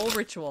 It's a whole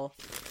ritual.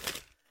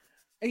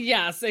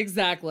 Yes,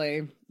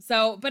 exactly.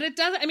 So, but it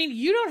doesn't, I mean,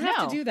 you don't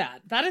have to do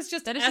that. That is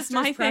just Esther's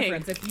my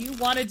preference. thing. If you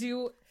want to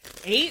do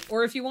 8,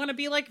 or if you want to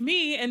be like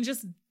me and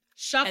just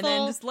shuffle, and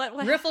then just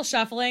riffle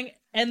shuffling,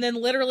 and then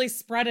literally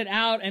spread it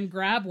out and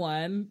grab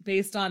one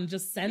based on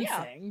just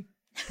sensing,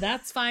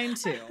 that's fine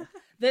too.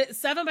 The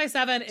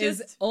 7x7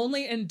 is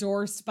only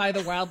endorsed by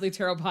the Wildly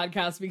Tarot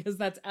podcast because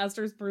that's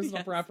Esther's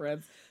personal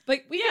preference.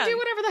 But we can do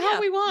whatever the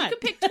hell we want. You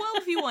can pick 12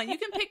 if you want. You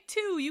can pick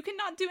 2. You can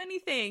not do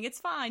anything.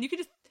 It's fine. You can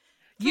just...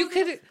 You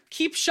could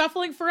keep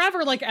shuffling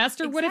forever like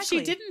Esther would if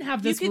she didn't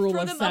have this rule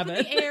of 7. You could throw them up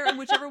in the air, and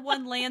whichever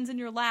one lands in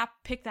your lap,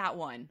 pick that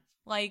one.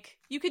 Like,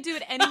 you could do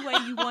it any way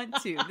you want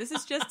to. This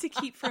is just to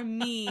keep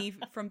me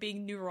from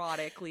being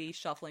neurotically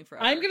shuffling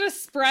forever. I'm going to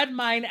spread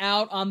mine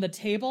out on the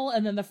table,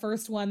 and then the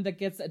first one that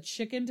gets a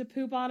chicken to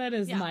poop on it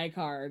is my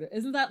card.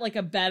 Isn't that like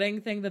a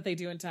betting thing that they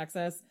do in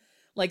Texas?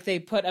 Like, they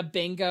put a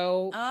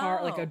bingo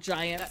card, like a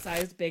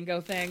giant-sized bingo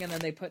thing, and then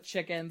they put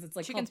chickens. It's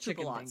like chickens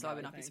chicken poop a lot, bingo, so I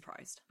would not be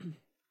surprised.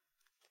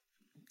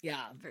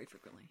 Yeah. Very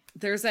frequently.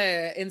 There's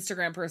a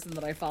Instagram person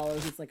that I follow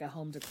who's like a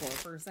home decor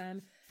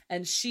person,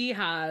 and she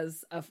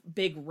has a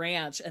big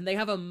ranch, and they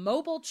have a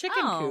mobile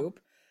chicken coop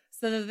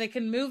so that they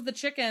can move the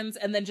chickens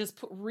and then just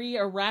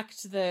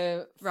re-erect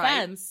the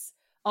fence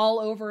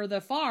all over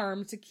the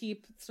farm to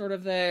keep sort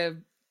of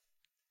the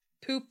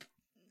poop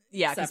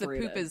because the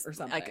poop is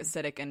like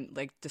acidic and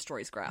like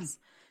destroys grass.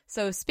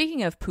 So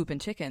speaking of poop and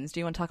chickens, do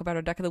you want to talk about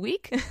our deck of the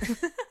week?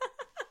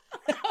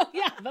 Oh,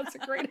 yeah, that's a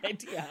great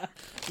idea.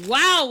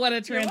 Wow, what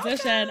a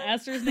transition.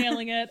 Esther's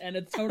nailing it, and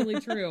it's totally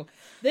true.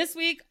 This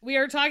week, we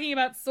are talking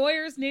about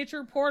Sawyer's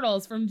Nature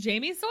Portals from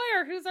Jamie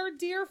Sawyer, who's our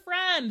dear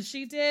friend.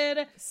 She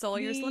did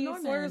Sawyer's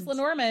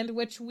Lenormand,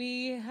 which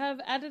we have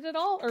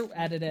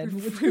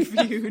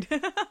reviewed.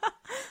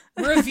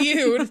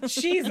 Reviewed.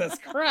 Jesus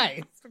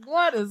Christ.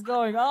 What is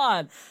going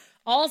on?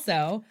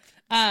 Also,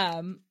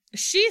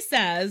 She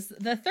says,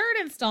 the third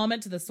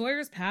installment to the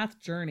Sawyer's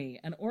Path journey,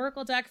 an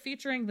oracle deck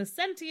featuring the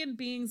sentient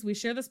beings we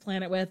share this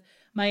planet with.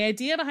 My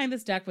idea behind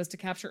this deck was to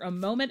capture a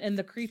moment in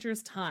the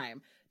creature's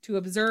time, to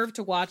observe,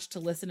 to watch, to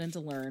listen, and to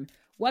learn.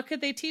 What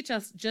could they teach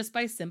us just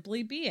by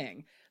simply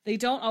being? They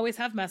don't always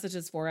have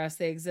messages for us.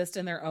 They exist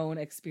in their own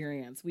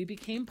experience. We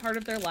became part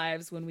of their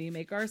lives when we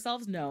make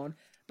ourselves known,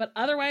 but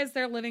otherwise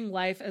they're living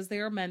life as they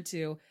are meant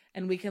to,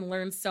 and we can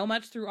learn so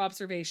much through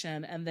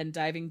observation and then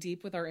diving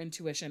deep with our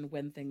intuition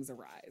when things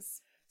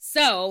arise.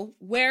 So,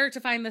 where to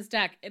find this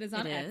deck? It is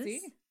on Etsy.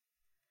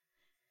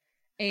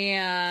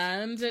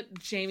 And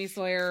Jamie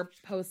Sawyer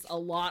posts a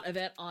lot of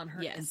it on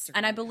her Instagram.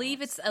 And I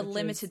believe it's a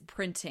limited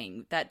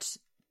printing that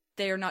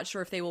they are not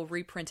sure if they will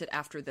reprint it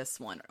after this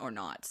one or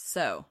not.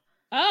 So,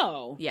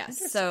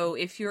 yes. So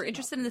if you're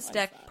interested in this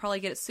deck, probably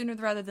get it sooner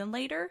rather than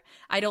later.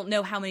 I don't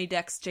know how many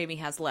decks Jamie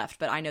has left,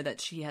 but I know that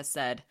she has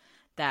said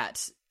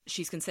that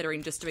she's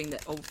considering just doing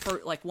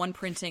one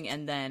printing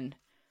and then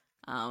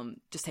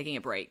just taking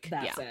a break.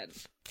 That's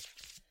it.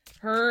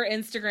 Her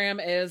Instagram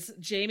is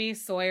Jamie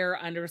Sawyer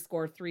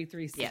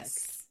 _336.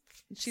 Yes.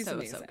 She's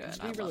amazing. So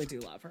good. We really do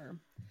love her.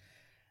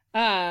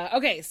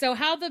 Okay, so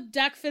how the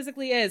deck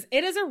physically is.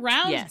 It is a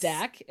round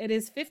deck. It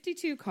is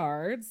 52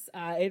 cards.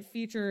 It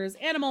features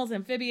animals,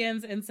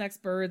 amphibians, insects,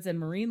 birds, and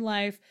marine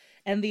life.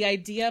 And the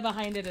idea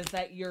behind it is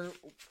that you're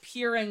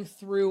peering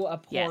through a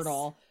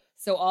portal. Yes.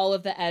 So all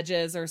of the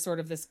edges are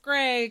sort of this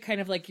gray, kind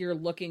of like you're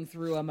looking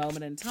through a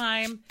moment in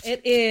time.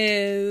 It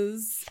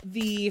is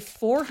the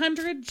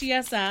 400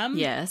 GSM.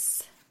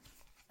 Yes.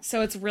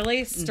 So it's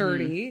really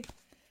sturdy. Mm-hmm.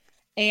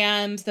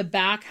 And the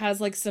back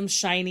has like some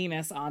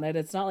shininess on it.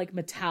 It's not like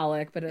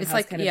metallic, but it's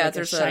has kind of like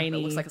a shiny.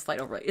 It looks like a slight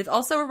overlay. It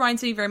also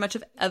reminds me very much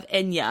of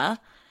Enya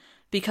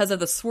because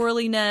of the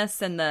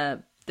swirliness and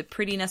the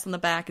prettiness on the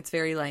back. It's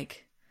very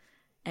like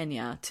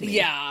Enya to me.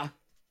 Yeah.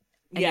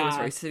 Enya was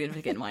very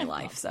significant in my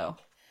life, so.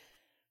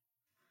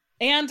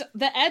 And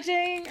the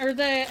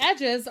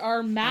edges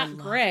are matte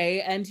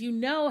gray, and you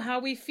know how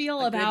we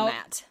feel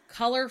about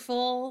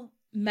colorful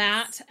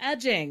matte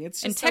edging.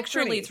 It's just and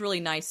texturally, it's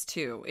really nice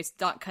too. It's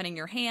not cutting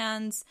your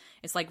hands.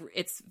 It's like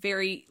it's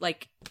very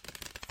like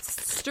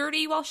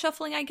sturdy while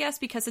shuffling, I guess,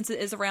 because since it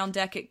is a round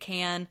deck, it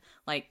can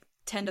like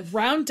tend to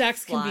round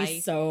decks can be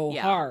so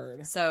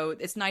hard. So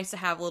it's nice to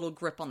have a little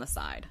grip on the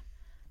side.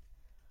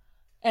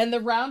 And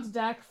the round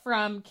deck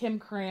from Kim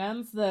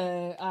Kranz,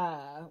 the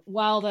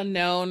Wild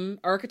Unknown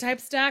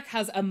Archetypes deck,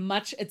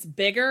 it's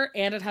bigger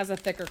and it has a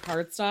thicker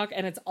cardstock,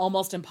 and it's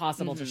almost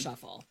impossible to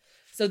shuffle.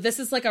 So this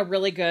is like a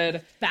really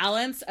good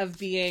balance of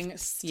being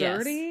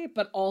sturdy,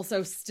 but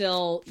also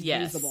still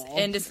usable.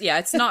 And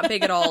it's not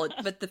big at all,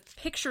 but the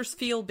pictures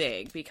feel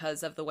big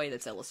because of the way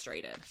that's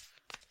illustrated.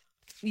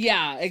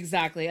 Yeah,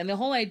 exactly. And the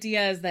whole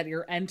idea is that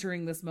you're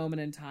entering this moment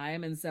in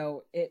time, and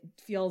so it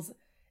feels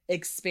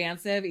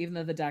expansive, even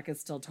though the deck is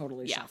still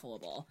totally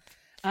shuffleable.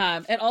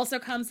 It also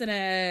comes in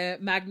a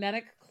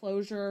magnetic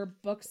closure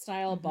book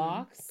style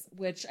box,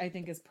 which I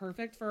think is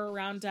perfect for a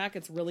round deck.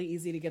 It's really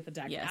easy to get the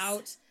deck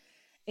out.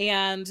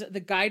 And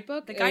the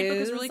guidebook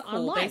is really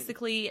cool. Online.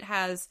 Basically, it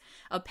has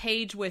a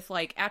page with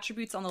like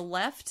attributes on the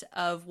left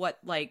of what,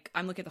 like,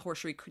 I'm looking at the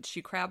horseshoe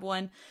crab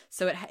one.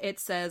 So it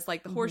says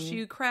like the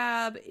horseshoe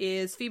crab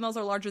is females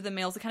are larger than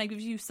males. It kind of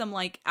gives you some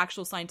like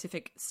actual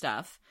scientific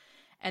stuff.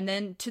 And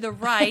then to the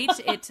right,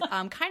 it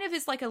kind of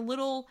is like a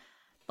little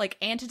like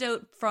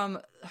antidote from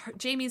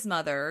Jamie's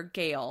mother,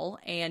 Gail,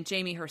 and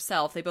Jamie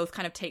herself. They both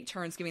kind of take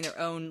turns giving their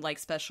own like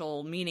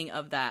special meaning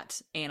of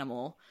that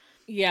animal.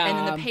 Yeah. And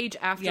then the page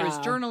after is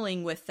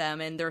journaling with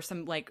them, and there's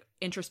some like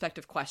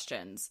introspective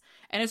questions.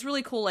 And it's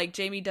really cool. Like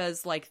Jamie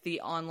does like the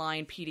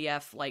online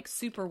PDF like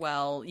super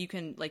well. You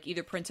can like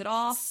either print it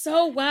off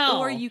so well,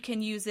 or you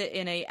can use it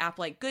in a app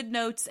like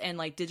GoodNotes and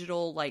like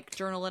digital like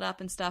journal it up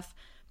and stuff.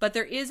 But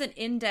there is an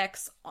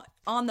index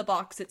on the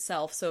box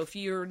itself. So if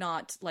you're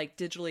not like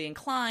digitally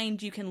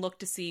inclined, you can look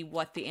to see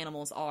what the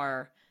animals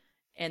are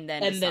and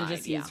then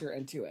just use your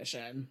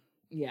intuition.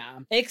 Yeah.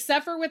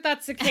 Except for with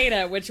that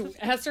cicada, which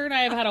Hester and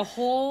I have had a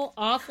whole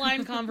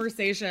offline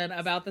conversation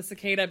about the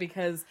cicada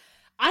because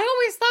I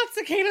always thought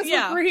cicadas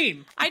were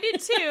green. I did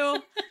too.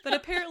 But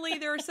apparently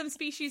there are some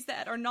species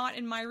that are not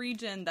in my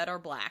region that are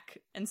black.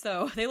 And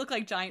so they look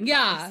like giant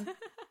frogs.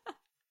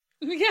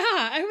 Yeah,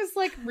 I was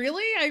like,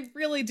 really? I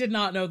really did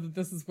not know that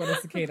this is what a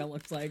cicada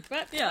looks like,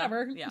 but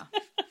whatever. Yeah.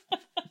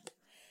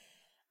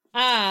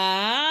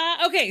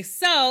 Okay,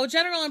 so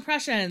general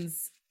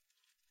impressions.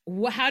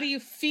 How do you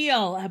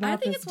feel about this deck? I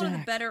think it's one of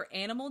the better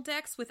animal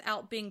decks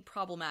without being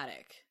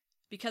problematic.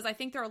 Because I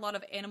think there are a lot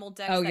of animal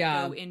decks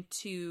that go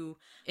into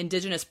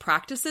indigenous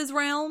practices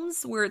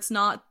realms where it's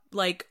not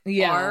like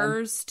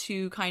ours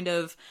to kind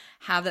of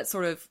have that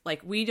sort of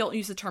like, we don't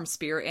use the term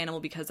spirit animal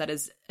because that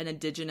is an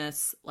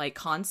indigenous like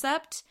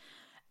concept.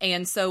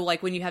 And so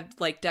like when you have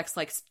like decks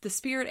like the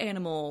spirit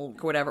animal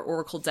or whatever,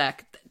 oracle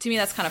deck, to me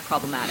that's kind of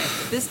problematic.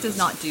 This does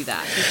not do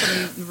that.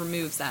 This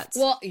removes that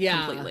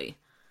completely.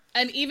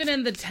 And even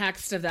in the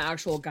text of the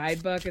actual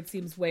guidebook, it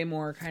seems way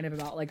more kind of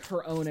about like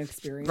her own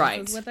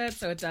experiences with it.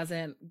 So it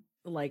doesn't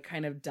like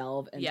kind of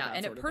delve into that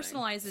and sort it of thing.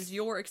 personalizes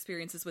your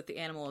experiences with the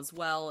animal as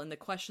well, and the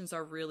questions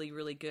are really,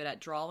 really good at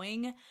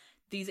drawing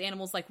these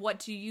animals. Like, what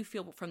do you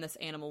feel from this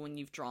animal when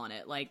you've drawn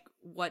it? Like,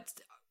 what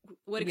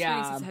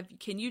experiences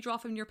can you draw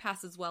from your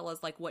past, as well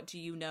as like what do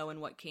you know,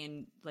 and what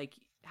can, like,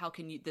 how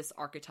can you this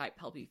archetype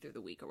help you through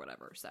the week or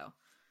whatever. So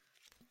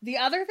the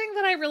other thing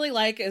that I really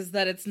like is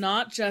that it's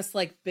not just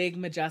like big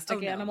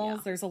majestic animals.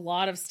 Yeah. There's a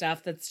lot of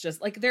stuff that's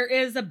just like, there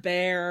is a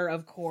bear,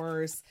 of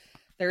course.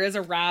 There is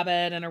a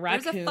rabbit and a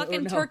raccoon. There's a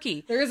fucking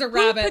turkey. There is a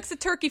rabbit. Who picks a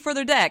turkey for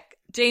their deck?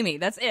 Jamie.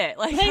 That's it.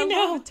 Like, I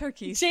know. love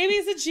turkeys.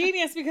 Jamie's a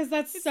genius because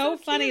that's so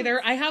funny.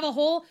 I have a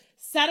whole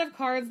set of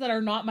cards that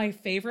are not my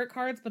favorite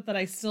cards, but that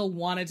I still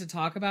wanted to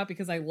talk about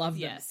because I love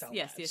them so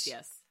much.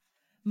 Yes.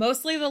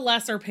 Mostly the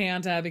lesser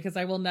panda, because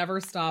I will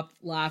never stop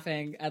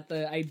laughing at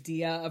the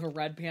idea of a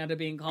red panda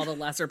being called a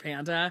lesser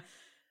panda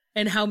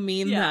and how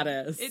mean that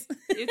is.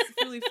 It's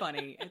really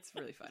funny. It's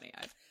really funny.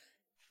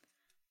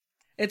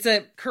 It's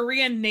a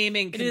Korean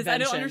naming convention. I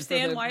don't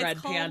understand why red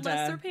it's called panda.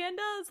 lesser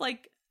panda. It's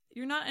like,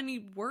 you're not any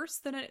worse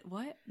than it.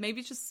 What? Maybe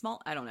it's just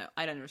small. I don't know.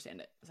 I don't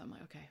understand it. So I'm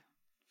like, okay.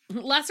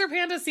 Lesser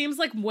panda seems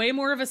like way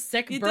more of a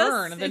sick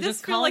burn than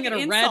just calling it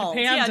a red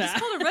panda. Yeah, just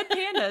call it a red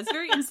panda. It's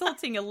very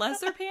insulting. A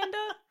lesser panda?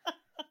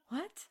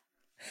 What?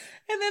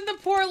 And then the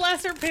poor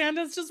lesser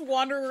pandas just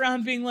wander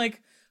around being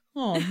like,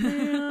 oh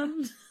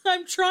man,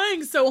 I'm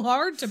trying so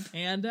hard to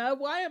panda.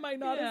 Why am I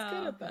not as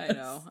good at this? I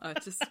know.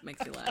 It just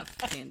makes me laugh.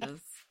 Pandas.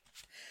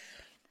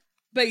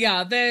 But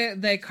yeah,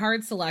 the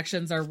card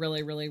selections are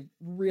really, really,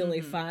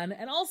 really fun.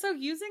 And also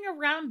using a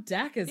round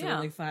deck is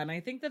really fun. I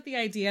think that the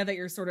idea that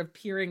you're sort of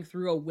peering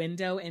through a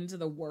window into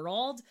the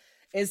world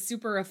is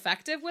super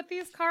effective with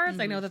these cards.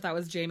 I know that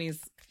was Jamie's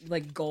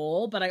like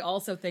goal, but I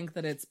also think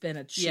that it's been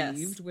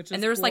achieved, which is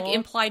and there's cool. like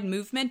implied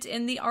movement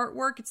in the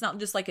artwork. It's not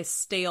just like a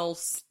stale,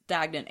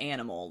 stagnant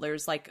animal.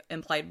 There's like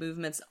implied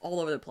movements all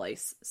over the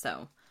place.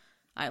 So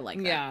I like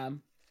that. Yeah.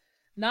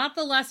 Not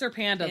the lesser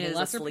panda. The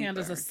lesser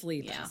panda's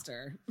asleep, Yeah.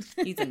 Esther.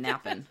 He's a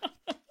napping.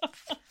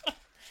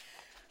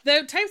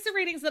 The types of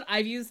readings that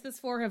I've used this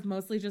for have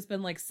mostly just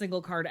been like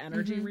single card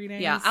energy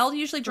readings. Yeah, I'll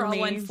usually draw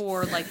one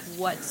for like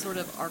what sort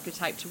of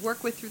archetype to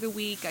work with through the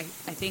week. I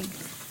think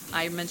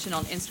I mentioned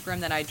on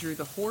Instagram that I drew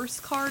the horse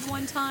card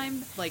one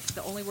time. Like,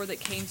 the only word that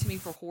came to me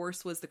for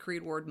horse was the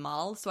Korean word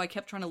mal. So I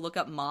kept trying to look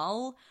up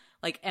mal,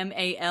 like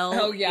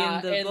M-A-L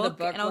in the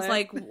book. And I was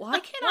like, why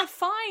can't I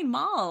find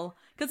mal?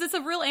 Because it's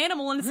a real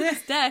animal and it's in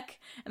this deck.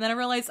 And then I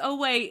realized, oh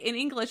wait, in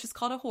English it's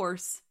called a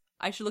horse.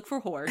 I should look for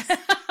horse.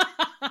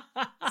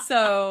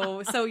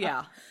 So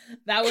yeah.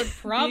 That would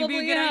probably be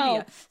a good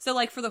help. idea. So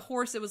like for the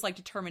horse, it was like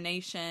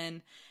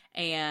determination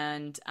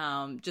and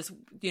just,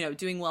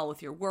 doing well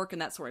with your work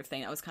and that sort of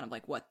thing. That was kind of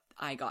like what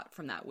I got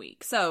from that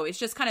week. So it's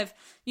just kind of,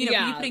 you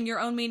putting your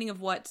own meaning of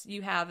what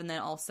you have and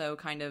then also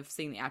kind of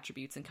seeing the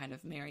attributes and kind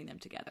of marrying them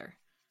together.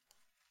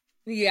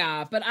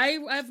 Yeah, but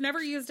I've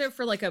never used it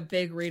for like a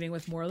big reading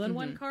with more than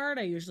one card.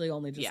 I usually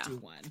only just do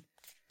one.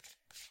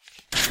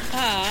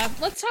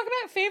 Let's talk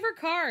about favorite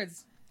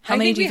cards. How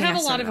many do you think we think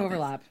have a lot of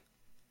overlap?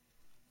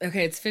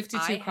 Okay, it's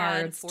 52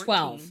 cards.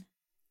 12.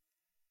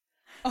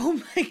 Oh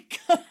my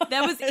god.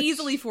 That was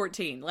easily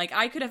 14. Like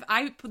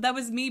that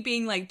was me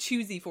being like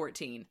choosy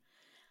 14.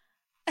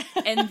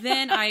 And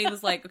then I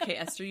was like, okay,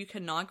 Esther, you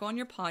cannot go on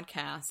your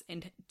podcast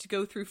and to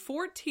go through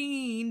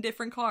 14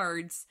 different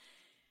cards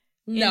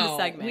in the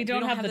segment. We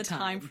don't have the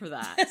time for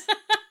that.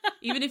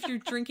 Even if you're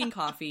drinking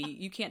coffee,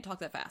 you can't talk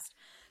that fast.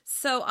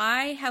 So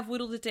I have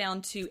whittled it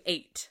down to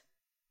 8,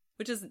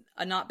 which is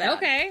not bad.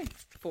 Okay.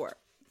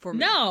 For me.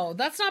 No,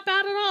 that's not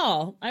bad at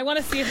all. I want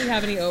to see if we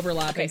have any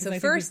overlap. Okay, so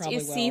first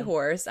is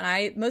Seahorse, and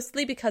I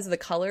mostly because of the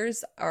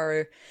colors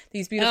are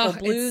these beautiful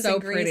blues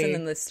and greens, and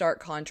then the stark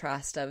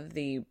contrast of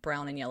the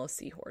brown and yellow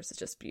Seahorse is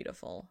just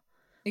beautiful.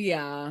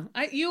 Yeah,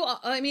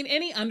 I mean,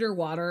 any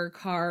underwater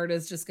card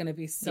is just going to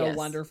be so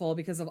wonderful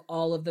because of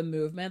all of the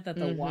movement that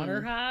the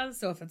water has.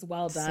 So if it's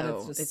well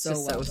done, it's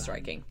just so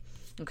striking.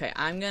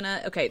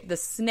 Okay, the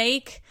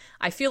snake,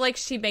 I feel like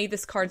she made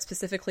this card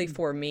specifically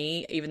for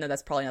me, even though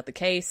that's probably not the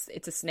case.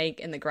 It's a snake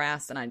in the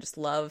grass, and I just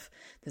love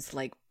this,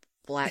 like,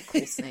 black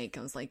cool snake.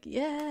 I was like,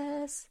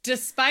 yes.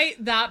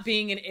 Despite that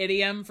being an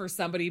idiom for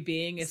somebody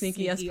being a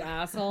sneaky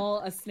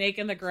asshole, a snake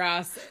in the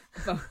grass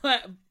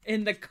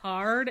in the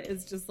card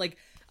is just, like,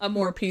 a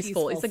more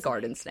peaceful It's a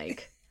garden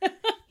snake.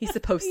 He's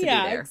supposed to be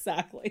there. Yeah,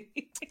 exactly.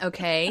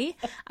 Okay.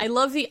 I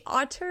love the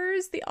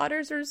otters. The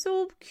otters are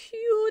so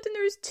cute, and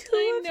there's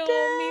two of them.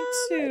 Me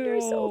too.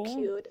 They're so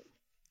cute.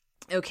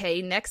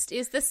 Okay, next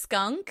is the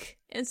skunk.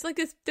 And it's like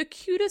the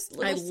cutest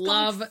little skunk. I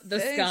love the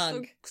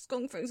skunk. The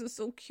skunk face is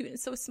so cute and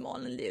so small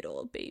and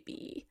little,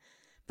 baby.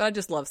 But I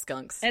just love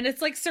skunks. And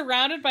it's like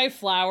surrounded by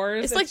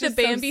flowers. It's like the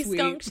Bambi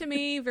skunk to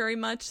me, very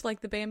much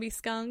like the Bambi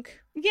skunk.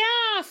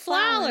 Yeah,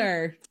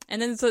 flower.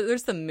 And then so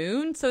there's the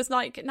moon, so it's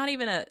not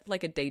even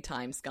a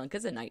daytime skunk,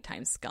 it's a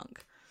nighttime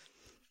skunk.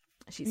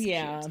 She's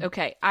cute.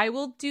 Okay, I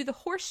will do the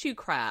horseshoe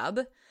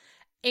crab.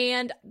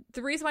 And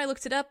the reason why I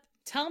looked it up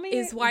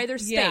is why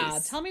there's space. Yeah,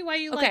 tell me why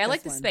you like this I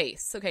like one. the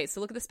space. Okay,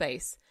 so look at the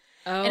space.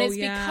 And it's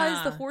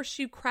because the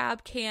horseshoe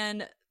crab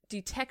can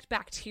detect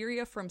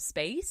bacteria from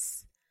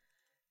space.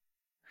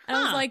 And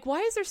I was like,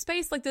 why is there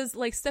space? Like, does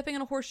like stepping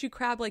on a horseshoe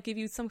crab like give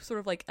you some sort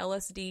of like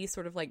LSD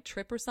sort of like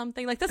trip or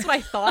something? Like, that's what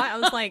I thought. I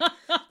was like,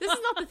 this is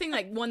not the thing,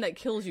 like one that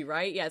kills you,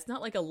 right? Yeah, it's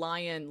not like a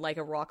lion, like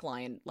a rock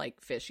lion,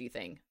 like fishy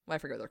thing. I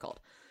forget what they're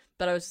called.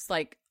 But I was just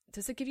like,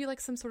 does it give you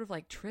like some sort of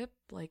like trip,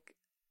 like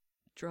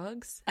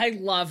drugs? I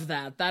love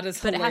that. That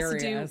is hilarious. But it has to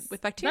do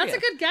with bacteria. That's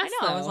a good guess, I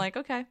know. though. I was like,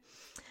 okay.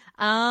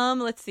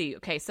 Let's see.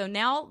 Okay, so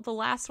now the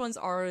last ones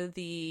are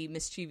the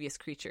mischievous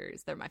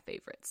creatures. They're my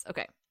favorites.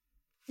 Okay.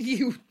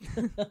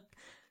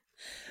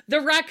 The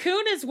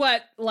raccoon is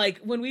what, like,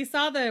 when we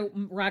saw the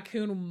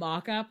raccoon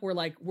mock-up, we're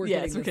like, we're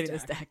getting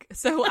this deck.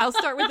 So I'll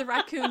start with the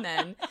raccoon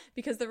then,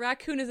 because the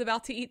raccoon is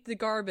about to eat the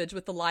garbage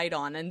with the light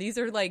on, and these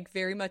are like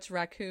very much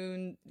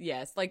raccoon.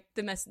 Yes, like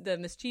the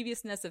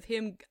mischievousness of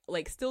him,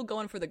 like still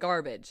going for the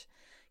garbage.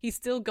 He's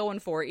still going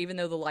for it, even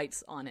though the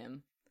light's on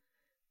him.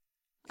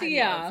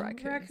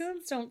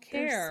 Raccoons don't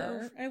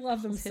care. I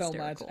love them so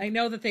much. I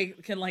know that they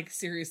can like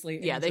seriously.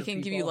 Yeah, they can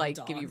give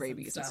you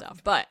rabies and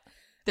stuff, but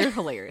they're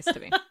hilarious to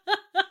me.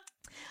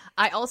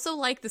 I also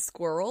like the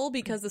squirrel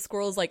because the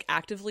squirrel is like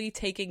actively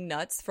taking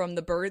nuts from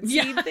the bird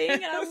seed thing,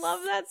 and I love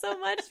that so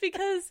much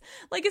because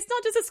like it's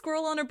not just a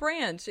squirrel on a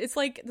branch; it's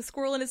like the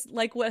squirrel is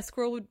like what a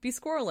squirrel would be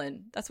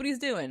squirreling. That's what he's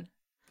doing.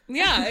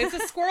 Yeah, it's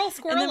a squirrel.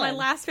 And then my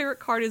last favorite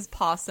card is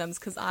possums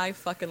because I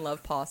fucking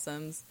love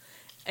possums.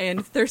 And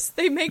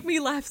they make me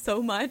laugh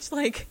so much.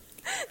 Like,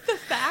 the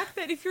fact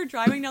that if you're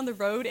driving down the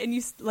road and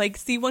you, like,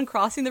 see one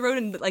crossing the road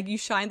and, like, you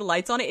shine the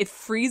lights on it, it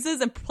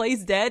freezes and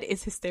plays dead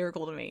is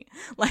hysterical to me.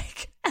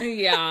 Like...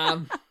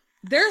 Yeah.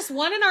 There's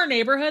one in our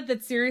neighborhood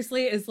that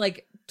seriously is,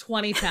 like,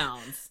 20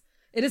 pounds.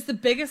 It is the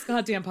biggest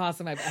goddamn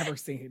possum I've ever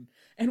seen.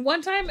 And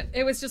one time,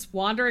 it was just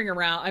wandering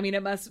around. I mean,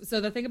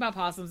 so the thing about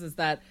possums is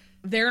that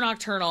they're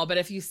nocturnal, but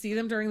if you see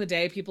them during the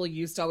day, people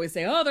used to always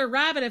say, oh, they're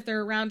rabid if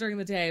they're around during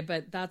the day.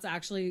 But that's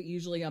actually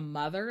usually a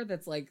mother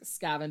that's like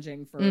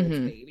scavenging for its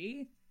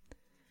baby.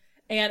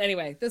 And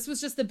anyway, this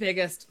was just the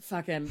biggest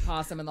fucking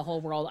possum in the whole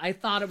world. I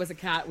thought it was a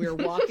cat. We were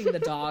walking the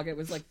dog. It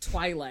was like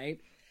twilight.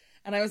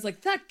 And I was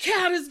like, that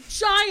cat is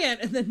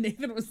giant. And then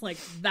Nathan was like,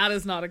 that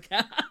is not a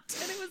cat.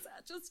 And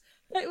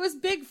it was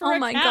big for a cat. Oh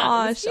my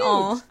gosh.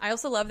 Oh. I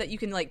also love that you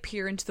can like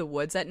peer into the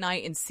woods at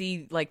night and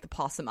see like the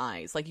possum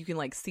eyes. Like you can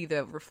like see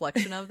the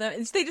reflection of them.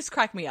 They just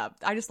crack me up.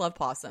 I just love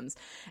possums.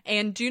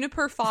 And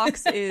Juniper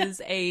Fox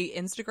is a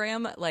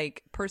Instagram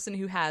like person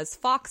who has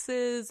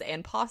foxes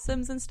and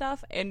possums and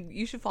stuff. And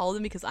you should follow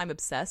them because I'm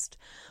obsessed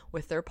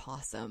with their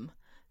possum.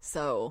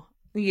 So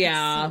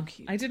yeah,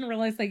 so I didn't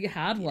realize that you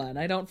had one.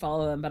 I don't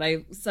follow them, but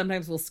I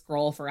sometimes will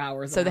scroll for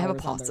hours. So they have a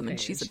possum and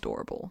she's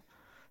adorable.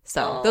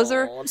 So those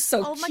are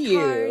so all cute.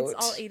 My cards,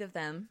 all 8 of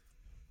them.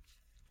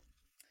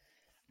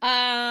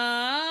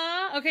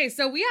 Okay,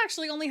 so we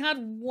actually only had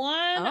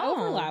one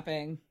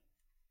overlapping.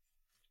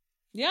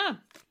 Yeah.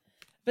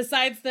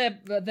 Besides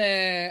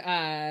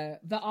the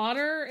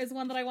otter is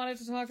one that I wanted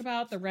to talk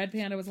about. The red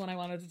panda was one I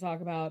wanted to talk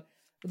about.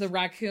 The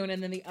raccoon,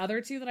 and then the other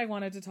 2 that I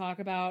wanted to talk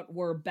about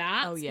were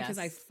bats. Oh, yes. Because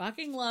I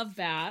fucking love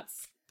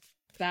bats.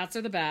 Bats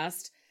are the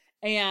best.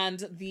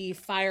 And the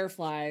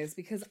fireflies,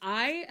 because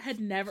I had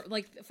never,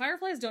 like,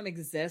 fireflies don't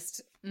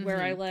exist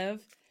where I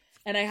live.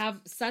 And I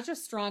have such a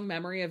strong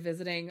memory of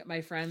visiting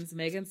my friends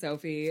Meg and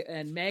Sophie.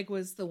 And Meg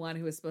was the one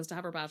who was supposed to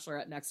have her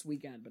bachelorette next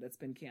weekend, but it's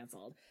been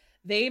canceled.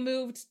 They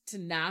moved to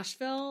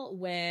Nashville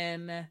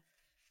when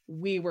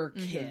we were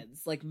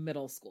kids, like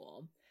middle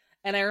school.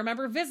 And I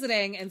remember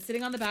visiting and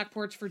sitting on the back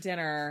porch for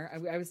dinner.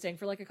 I was staying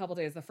for like a couple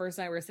days. The first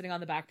night we were sitting on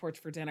the back porch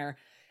for dinner.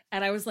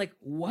 And I was like,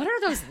 what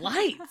are those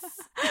lights?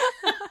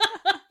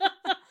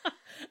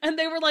 And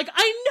they were like,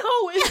 I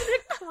know, isn't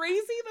it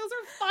crazy? Those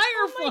are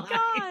fireflies. Oh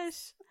my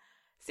gosh.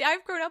 See,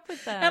 I've grown up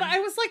with them. And I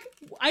was like,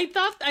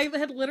 I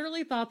had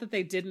literally thought that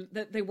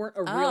they weren't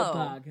a real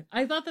bug.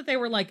 I thought that they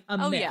were like a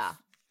myth. Oh yeah.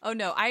 Oh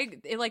no.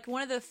 Like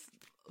one of the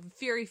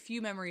very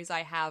few memories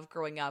I have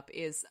growing up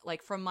is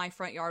like from my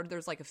front yard,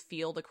 there's like a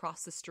field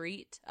across the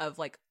street of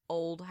like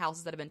old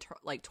houses that have been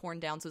like torn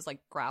down. So it's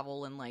like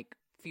gravel and like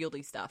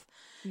fieldy stuff.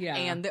 Yeah.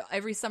 And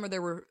every summer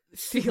there were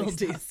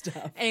fieldy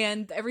stuff.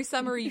 And every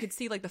summer you could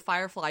see like the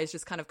fireflies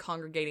just kind of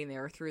congregating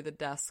there through the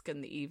dusk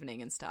and the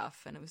evening and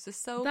stuff. And it was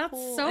just so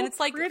cool. So and it's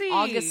like pretty.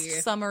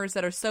 August summers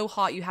that are so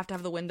hot you have to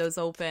have the windows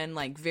open,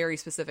 like very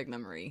specific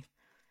memory.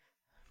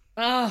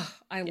 Oh,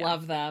 I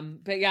love them.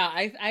 But yeah,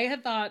 I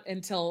had thought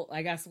until,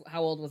 I guess,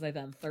 how old was I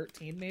then?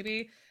 13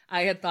 maybe?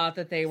 I had thought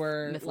that they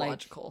were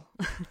mythological.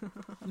 Like,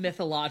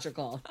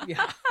 mythological.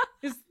 Yeah.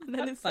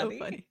 That is so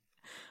funny.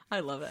 I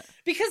love it.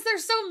 Because they're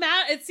so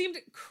mad. It seemed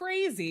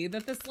crazy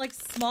that this like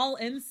small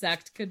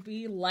insect could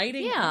be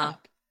lighting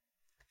up.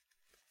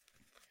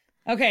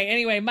 Okay,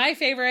 anyway, my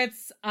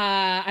favorites.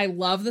 I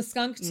love the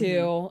skunk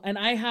too. And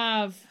I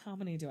have, how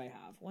many do I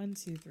have? 1,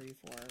 2, 3,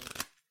 4.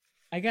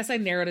 I guess I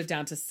narrowed it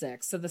down to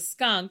 6. So the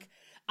skunk,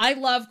 I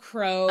love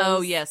crows.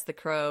 Oh yes, the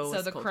crow.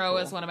 So the crow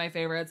is one of my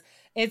favorites.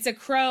 It's a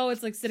crow.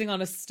 It's like sitting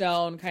on a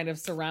stone, kind of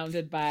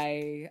surrounded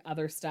by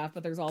other stuff,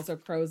 but there's also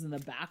crows in the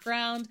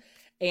background.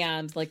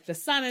 and like the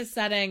sun is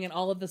setting, and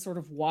all of the sort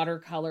of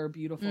watercolor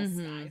beautiful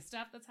sky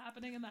stuff that's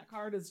happening in that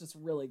card is just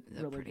really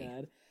pretty.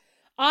 Good.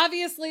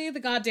 Obviously the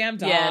goddamn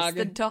dog. Yes,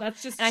 the dog.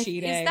 That's just and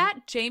cheating. Is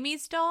that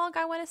Jamie's dog,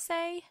 I want to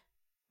say?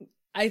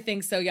 I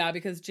think so, yeah,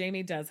 because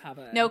Jamie does have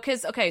a... No,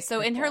 because, okay, so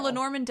in her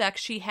Lenormand deck,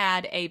 she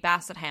had a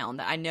Basset Hound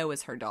that I know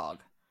is her dog.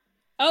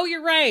 Oh,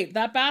 you're right.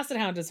 That Basset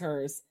Hound is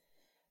hers.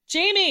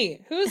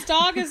 Jamie, whose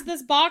dog is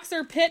this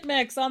boxer pit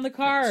mix on the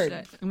card?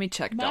 Let me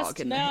check dog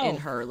in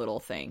her little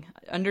thing.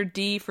 Under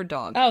D for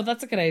dog. Oh,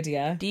 that's a good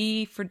idea.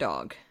 D for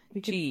dog.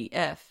 G,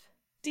 F.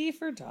 D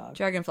for dog.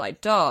 Dragonfly.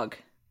 Dog.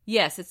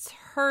 Yes, it's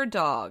her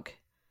dog.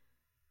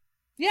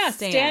 Yes,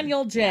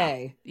 Daniel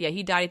J. Yeah,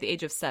 he died at the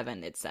age of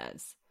 7, it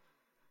says.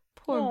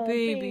 Poor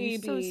baby.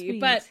 So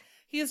sweet. But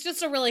he's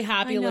just a really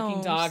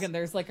happy-looking dog, and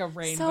there's like a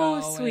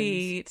rainbow. So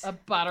sweet. And a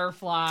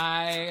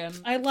butterfly.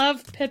 And I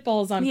love pit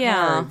bulls on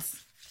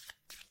cards.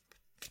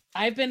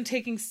 I've been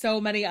taking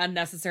so many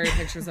unnecessary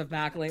pictures of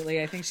Mac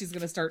lately. I think she's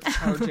going to start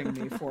charging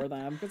me for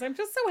them because I'm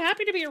just so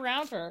happy to be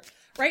around her.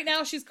 Right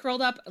now, she's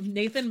curled up.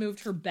 Nathan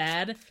moved her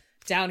bed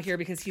down here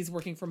because he's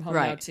working from home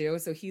now too.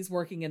 So he's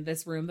working in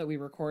this room that we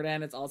record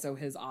in. It's also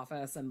his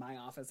office and my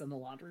office and the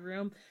laundry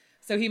room.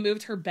 So he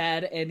moved her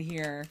bed in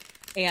here.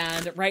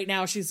 And right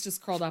now, she's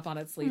just curled up on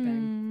it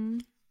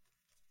sleeping.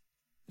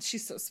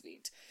 She's so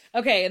sweet.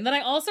 Okay, and then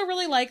I also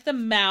really like the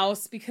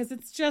mouse because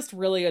it's just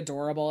really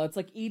adorable. It's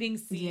like eating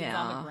seeds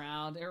on the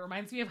ground. It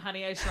reminds me of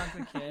Honey, I Shrunk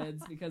the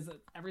Kids because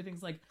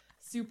everything's like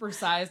super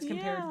sized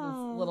compared to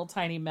this little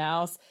tiny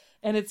mouse.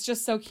 And it's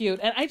just so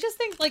cute. And I just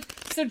think like,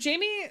 so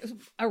Jamie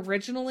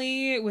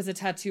originally was a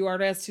tattoo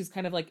artist who's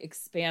kind of like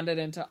expanded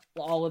into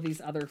all of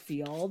these other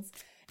fields.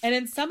 And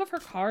in some of her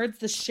cards,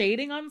 the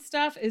shading on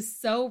stuff is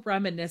so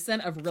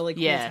reminiscent of really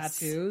cool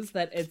tattoos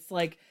that it's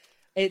like,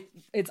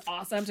 it's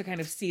awesome to kind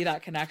of see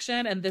that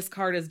connection, and this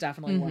card is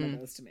definitely one of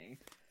those to me.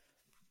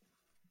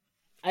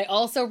 I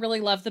also really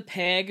love the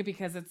pig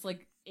because it's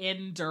like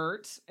in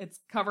dirt.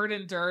 It's covered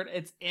in dirt.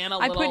 It's in a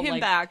little I put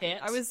him back. Pit.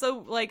 I was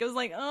like,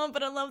 oh,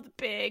 but I love the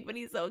pig, but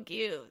he's so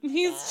cute.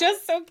 He's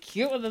just so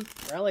cute with his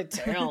curly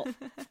tail.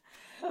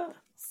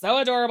 So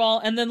adorable.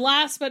 And then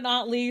last but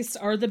not least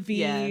are the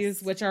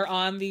bees, which are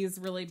on these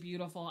really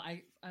beautiful,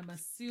 I'm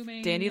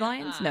assuming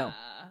dandelions? No.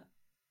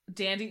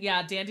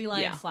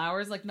 Dandelion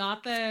flowers, like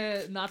not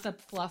the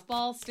fluff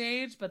ball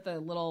stage, but the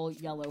little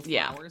yellow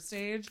flower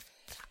stage.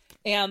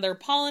 And they're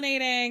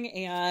pollinating,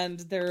 and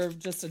they're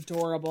just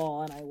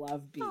adorable, and I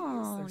love bees.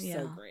 They're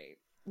so great.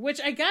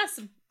 Which I guess,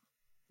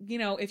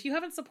 if you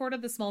haven't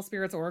supported the Small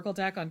Spirits Oracle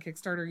deck on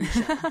Kickstarter, you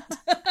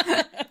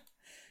should.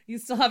 You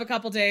still have a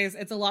couple days.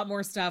 It's a lot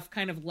more stuff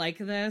kind of like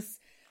this.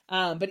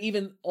 But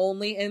even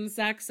only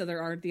insects, so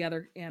there aren't the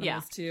other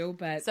animals too.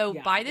 But so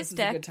buy this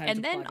deck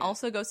and then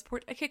also go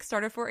support a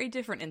Kickstarter for a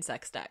different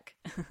insects deck.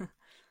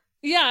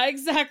 Yeah,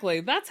 exactly.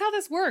 That's how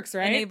this works,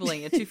 right?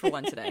 Enabling a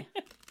 2-for-1 today.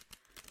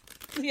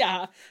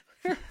 Yeah.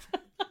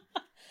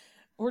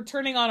 We're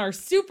turning on our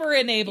super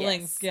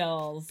enabling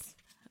skills.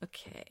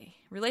 Okay.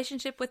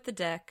 Relationship with the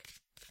deck.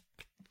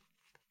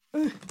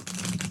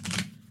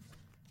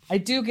 I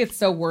do get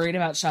so worried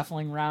about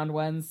shuffling round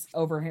ones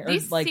over here.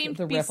 These like seem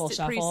the to be riffle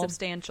shuffle. Pretty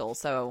substantial,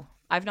 so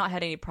I've not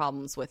had any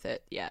problems with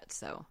it yet.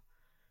 So,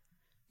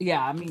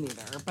 yeah, me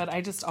neither. But I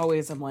just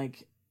always am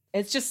like,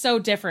 it's just so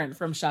different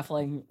from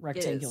shuffling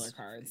rectangular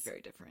cards.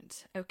 Very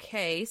different.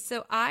 Okay,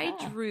 so I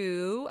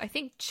drew, I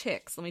think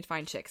chicks. Let me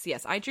find chicks.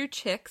 Yes, I drew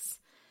chicks.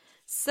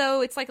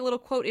 So it's like a little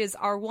quote is,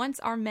 our wants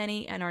are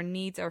many and our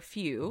needs are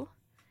few.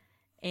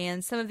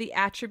 And some of the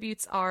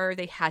attributes are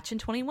they hatch in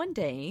 21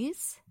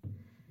 days.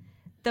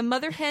 The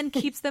mother hen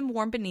keeps them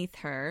warm beneath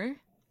her.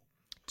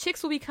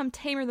 Chicks will become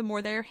tamer the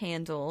more they are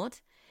handled.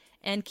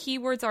 And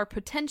keywords are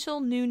potential,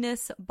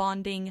 newness,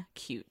 bonding,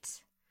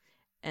 cute.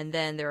 And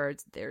then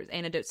there's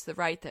anecdotes to the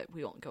right that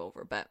we won't go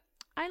over, but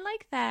I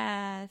like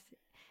that.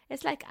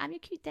 It's like, I'm your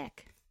cute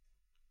deck.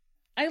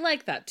 I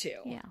like that too.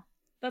 Yeah.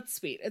 That's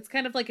sweet. It's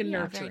kind of like a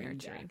nurturing, very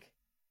deck.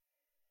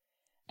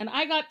 And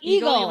I got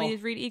Eagle. You want me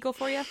to read Eagle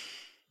for you?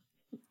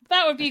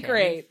 That would be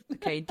great.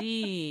 Okay,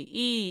 D,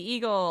 E,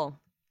 Eagle.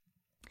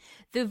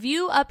 The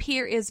view up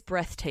here is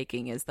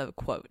breathtaking, is the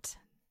quote.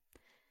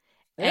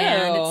 Ew.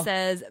 And it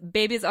says,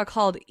 babies are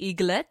called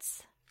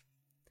eaglets.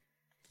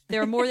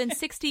 There are more than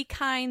 60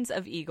 kinds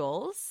of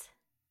eagles.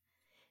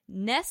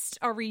 Nests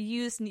are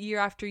reused year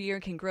after year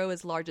and can grow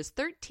as large as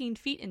 13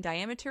 feet in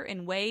diameter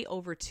and weigh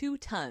over 2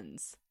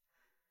 tons.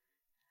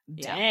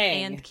 Dang. Yeah.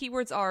 And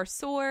keywords are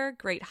soar,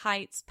 great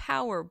heights,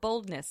 power,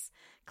 boldness,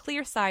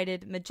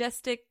 clear-sighted,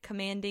 majestic,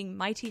 commanding,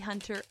 mighty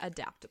hunter,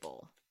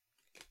 adaptable.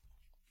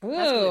 Ooh,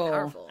 that's really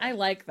powerful. I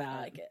like that.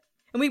 I like it.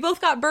 And we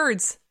both got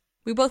birds.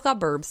 We both got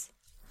burbs.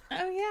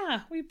 Oh,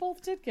 yeah. We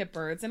both did get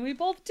birds, and we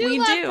both do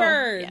love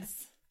birds.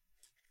 Yes.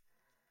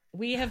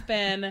 We have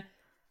been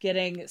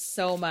getting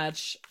so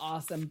much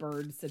awesome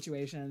bird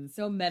situations,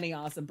 so many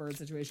awesome bird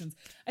situations.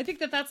 I think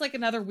that's like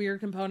another weird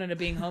component of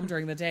being home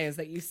during the day is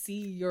that you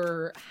see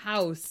your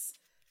house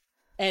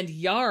and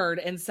yard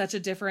in such a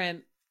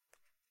different,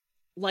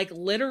 like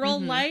literal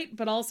light,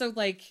 but also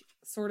like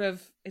sort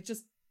of, it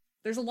just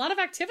There's a lot of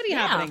activity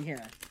happening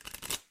here.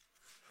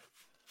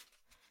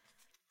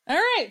 All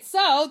right,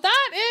 so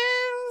that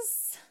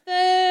is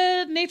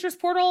the Nature's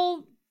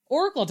Portal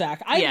Oracle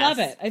deck. I love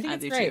it. I think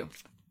it's great. Too.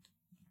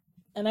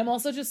 And I'm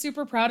also just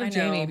super proud of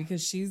Jamie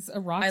because she's a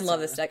rock star. I love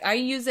this deck. I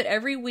use it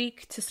every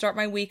week to start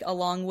my week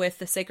along with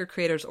the Sacred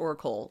Creators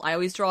Oracle. I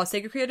always draw a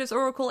Sacred Creators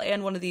Oracle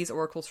and one of these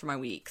oracles for my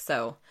week.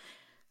 So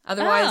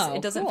otherwise,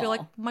 it doesn't feel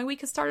like my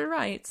week has started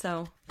right.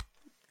 So,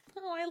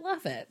 I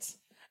love it.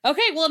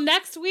 Okay, well,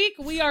 next week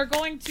we are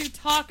going to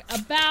talk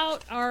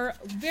about our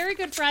very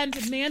good friend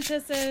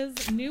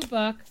Mantis's new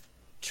book,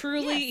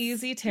 Truly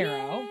Easy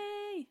Tarot.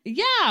 Yay.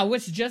 Yeah,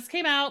 which just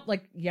came out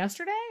like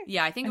yesterday.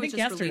 Yeah, I think it was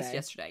just released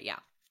yesterday. Yeah.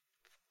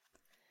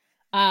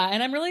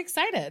 And I'm really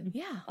excited.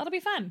 Yeah. That'll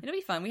be fun. It'll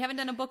be fun. We haven't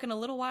done a book in a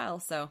little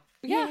while, so.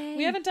 Yeah,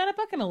 we haven't done a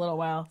book in a little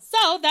while.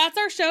 So that's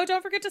our show.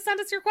 Don't forget to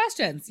send us your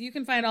questions. You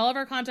can find all of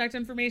our contact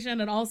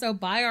information and also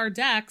buy our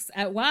decks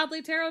at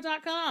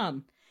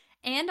wildlytarot.com.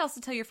 And also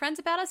tell your friends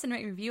about us and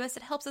rate and review us.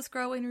 It helps us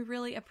grow, and we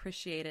really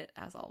appreciate it,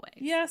 as always.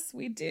 Yes,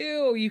 we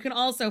do. You can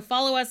also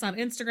follow us on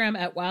Instagram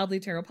at Wildly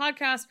Tarot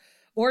Podcast,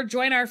 or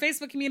join our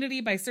Facebook community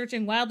by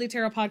searching Wildly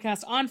Tarot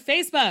Podcast on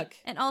Facebook.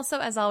 And also,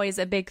 as always,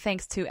 a big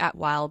thanks to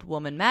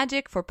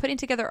 @WildWomanMagic for putting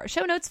together our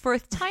show notes for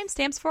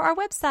timestamps for our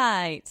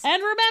website.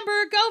 And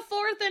remember, go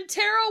forth and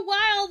tarot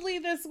wildly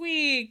this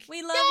week.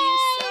 We love you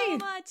so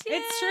much. Yay!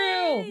 It's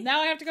true.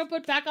 Now I have to go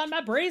put back on my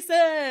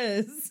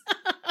braces.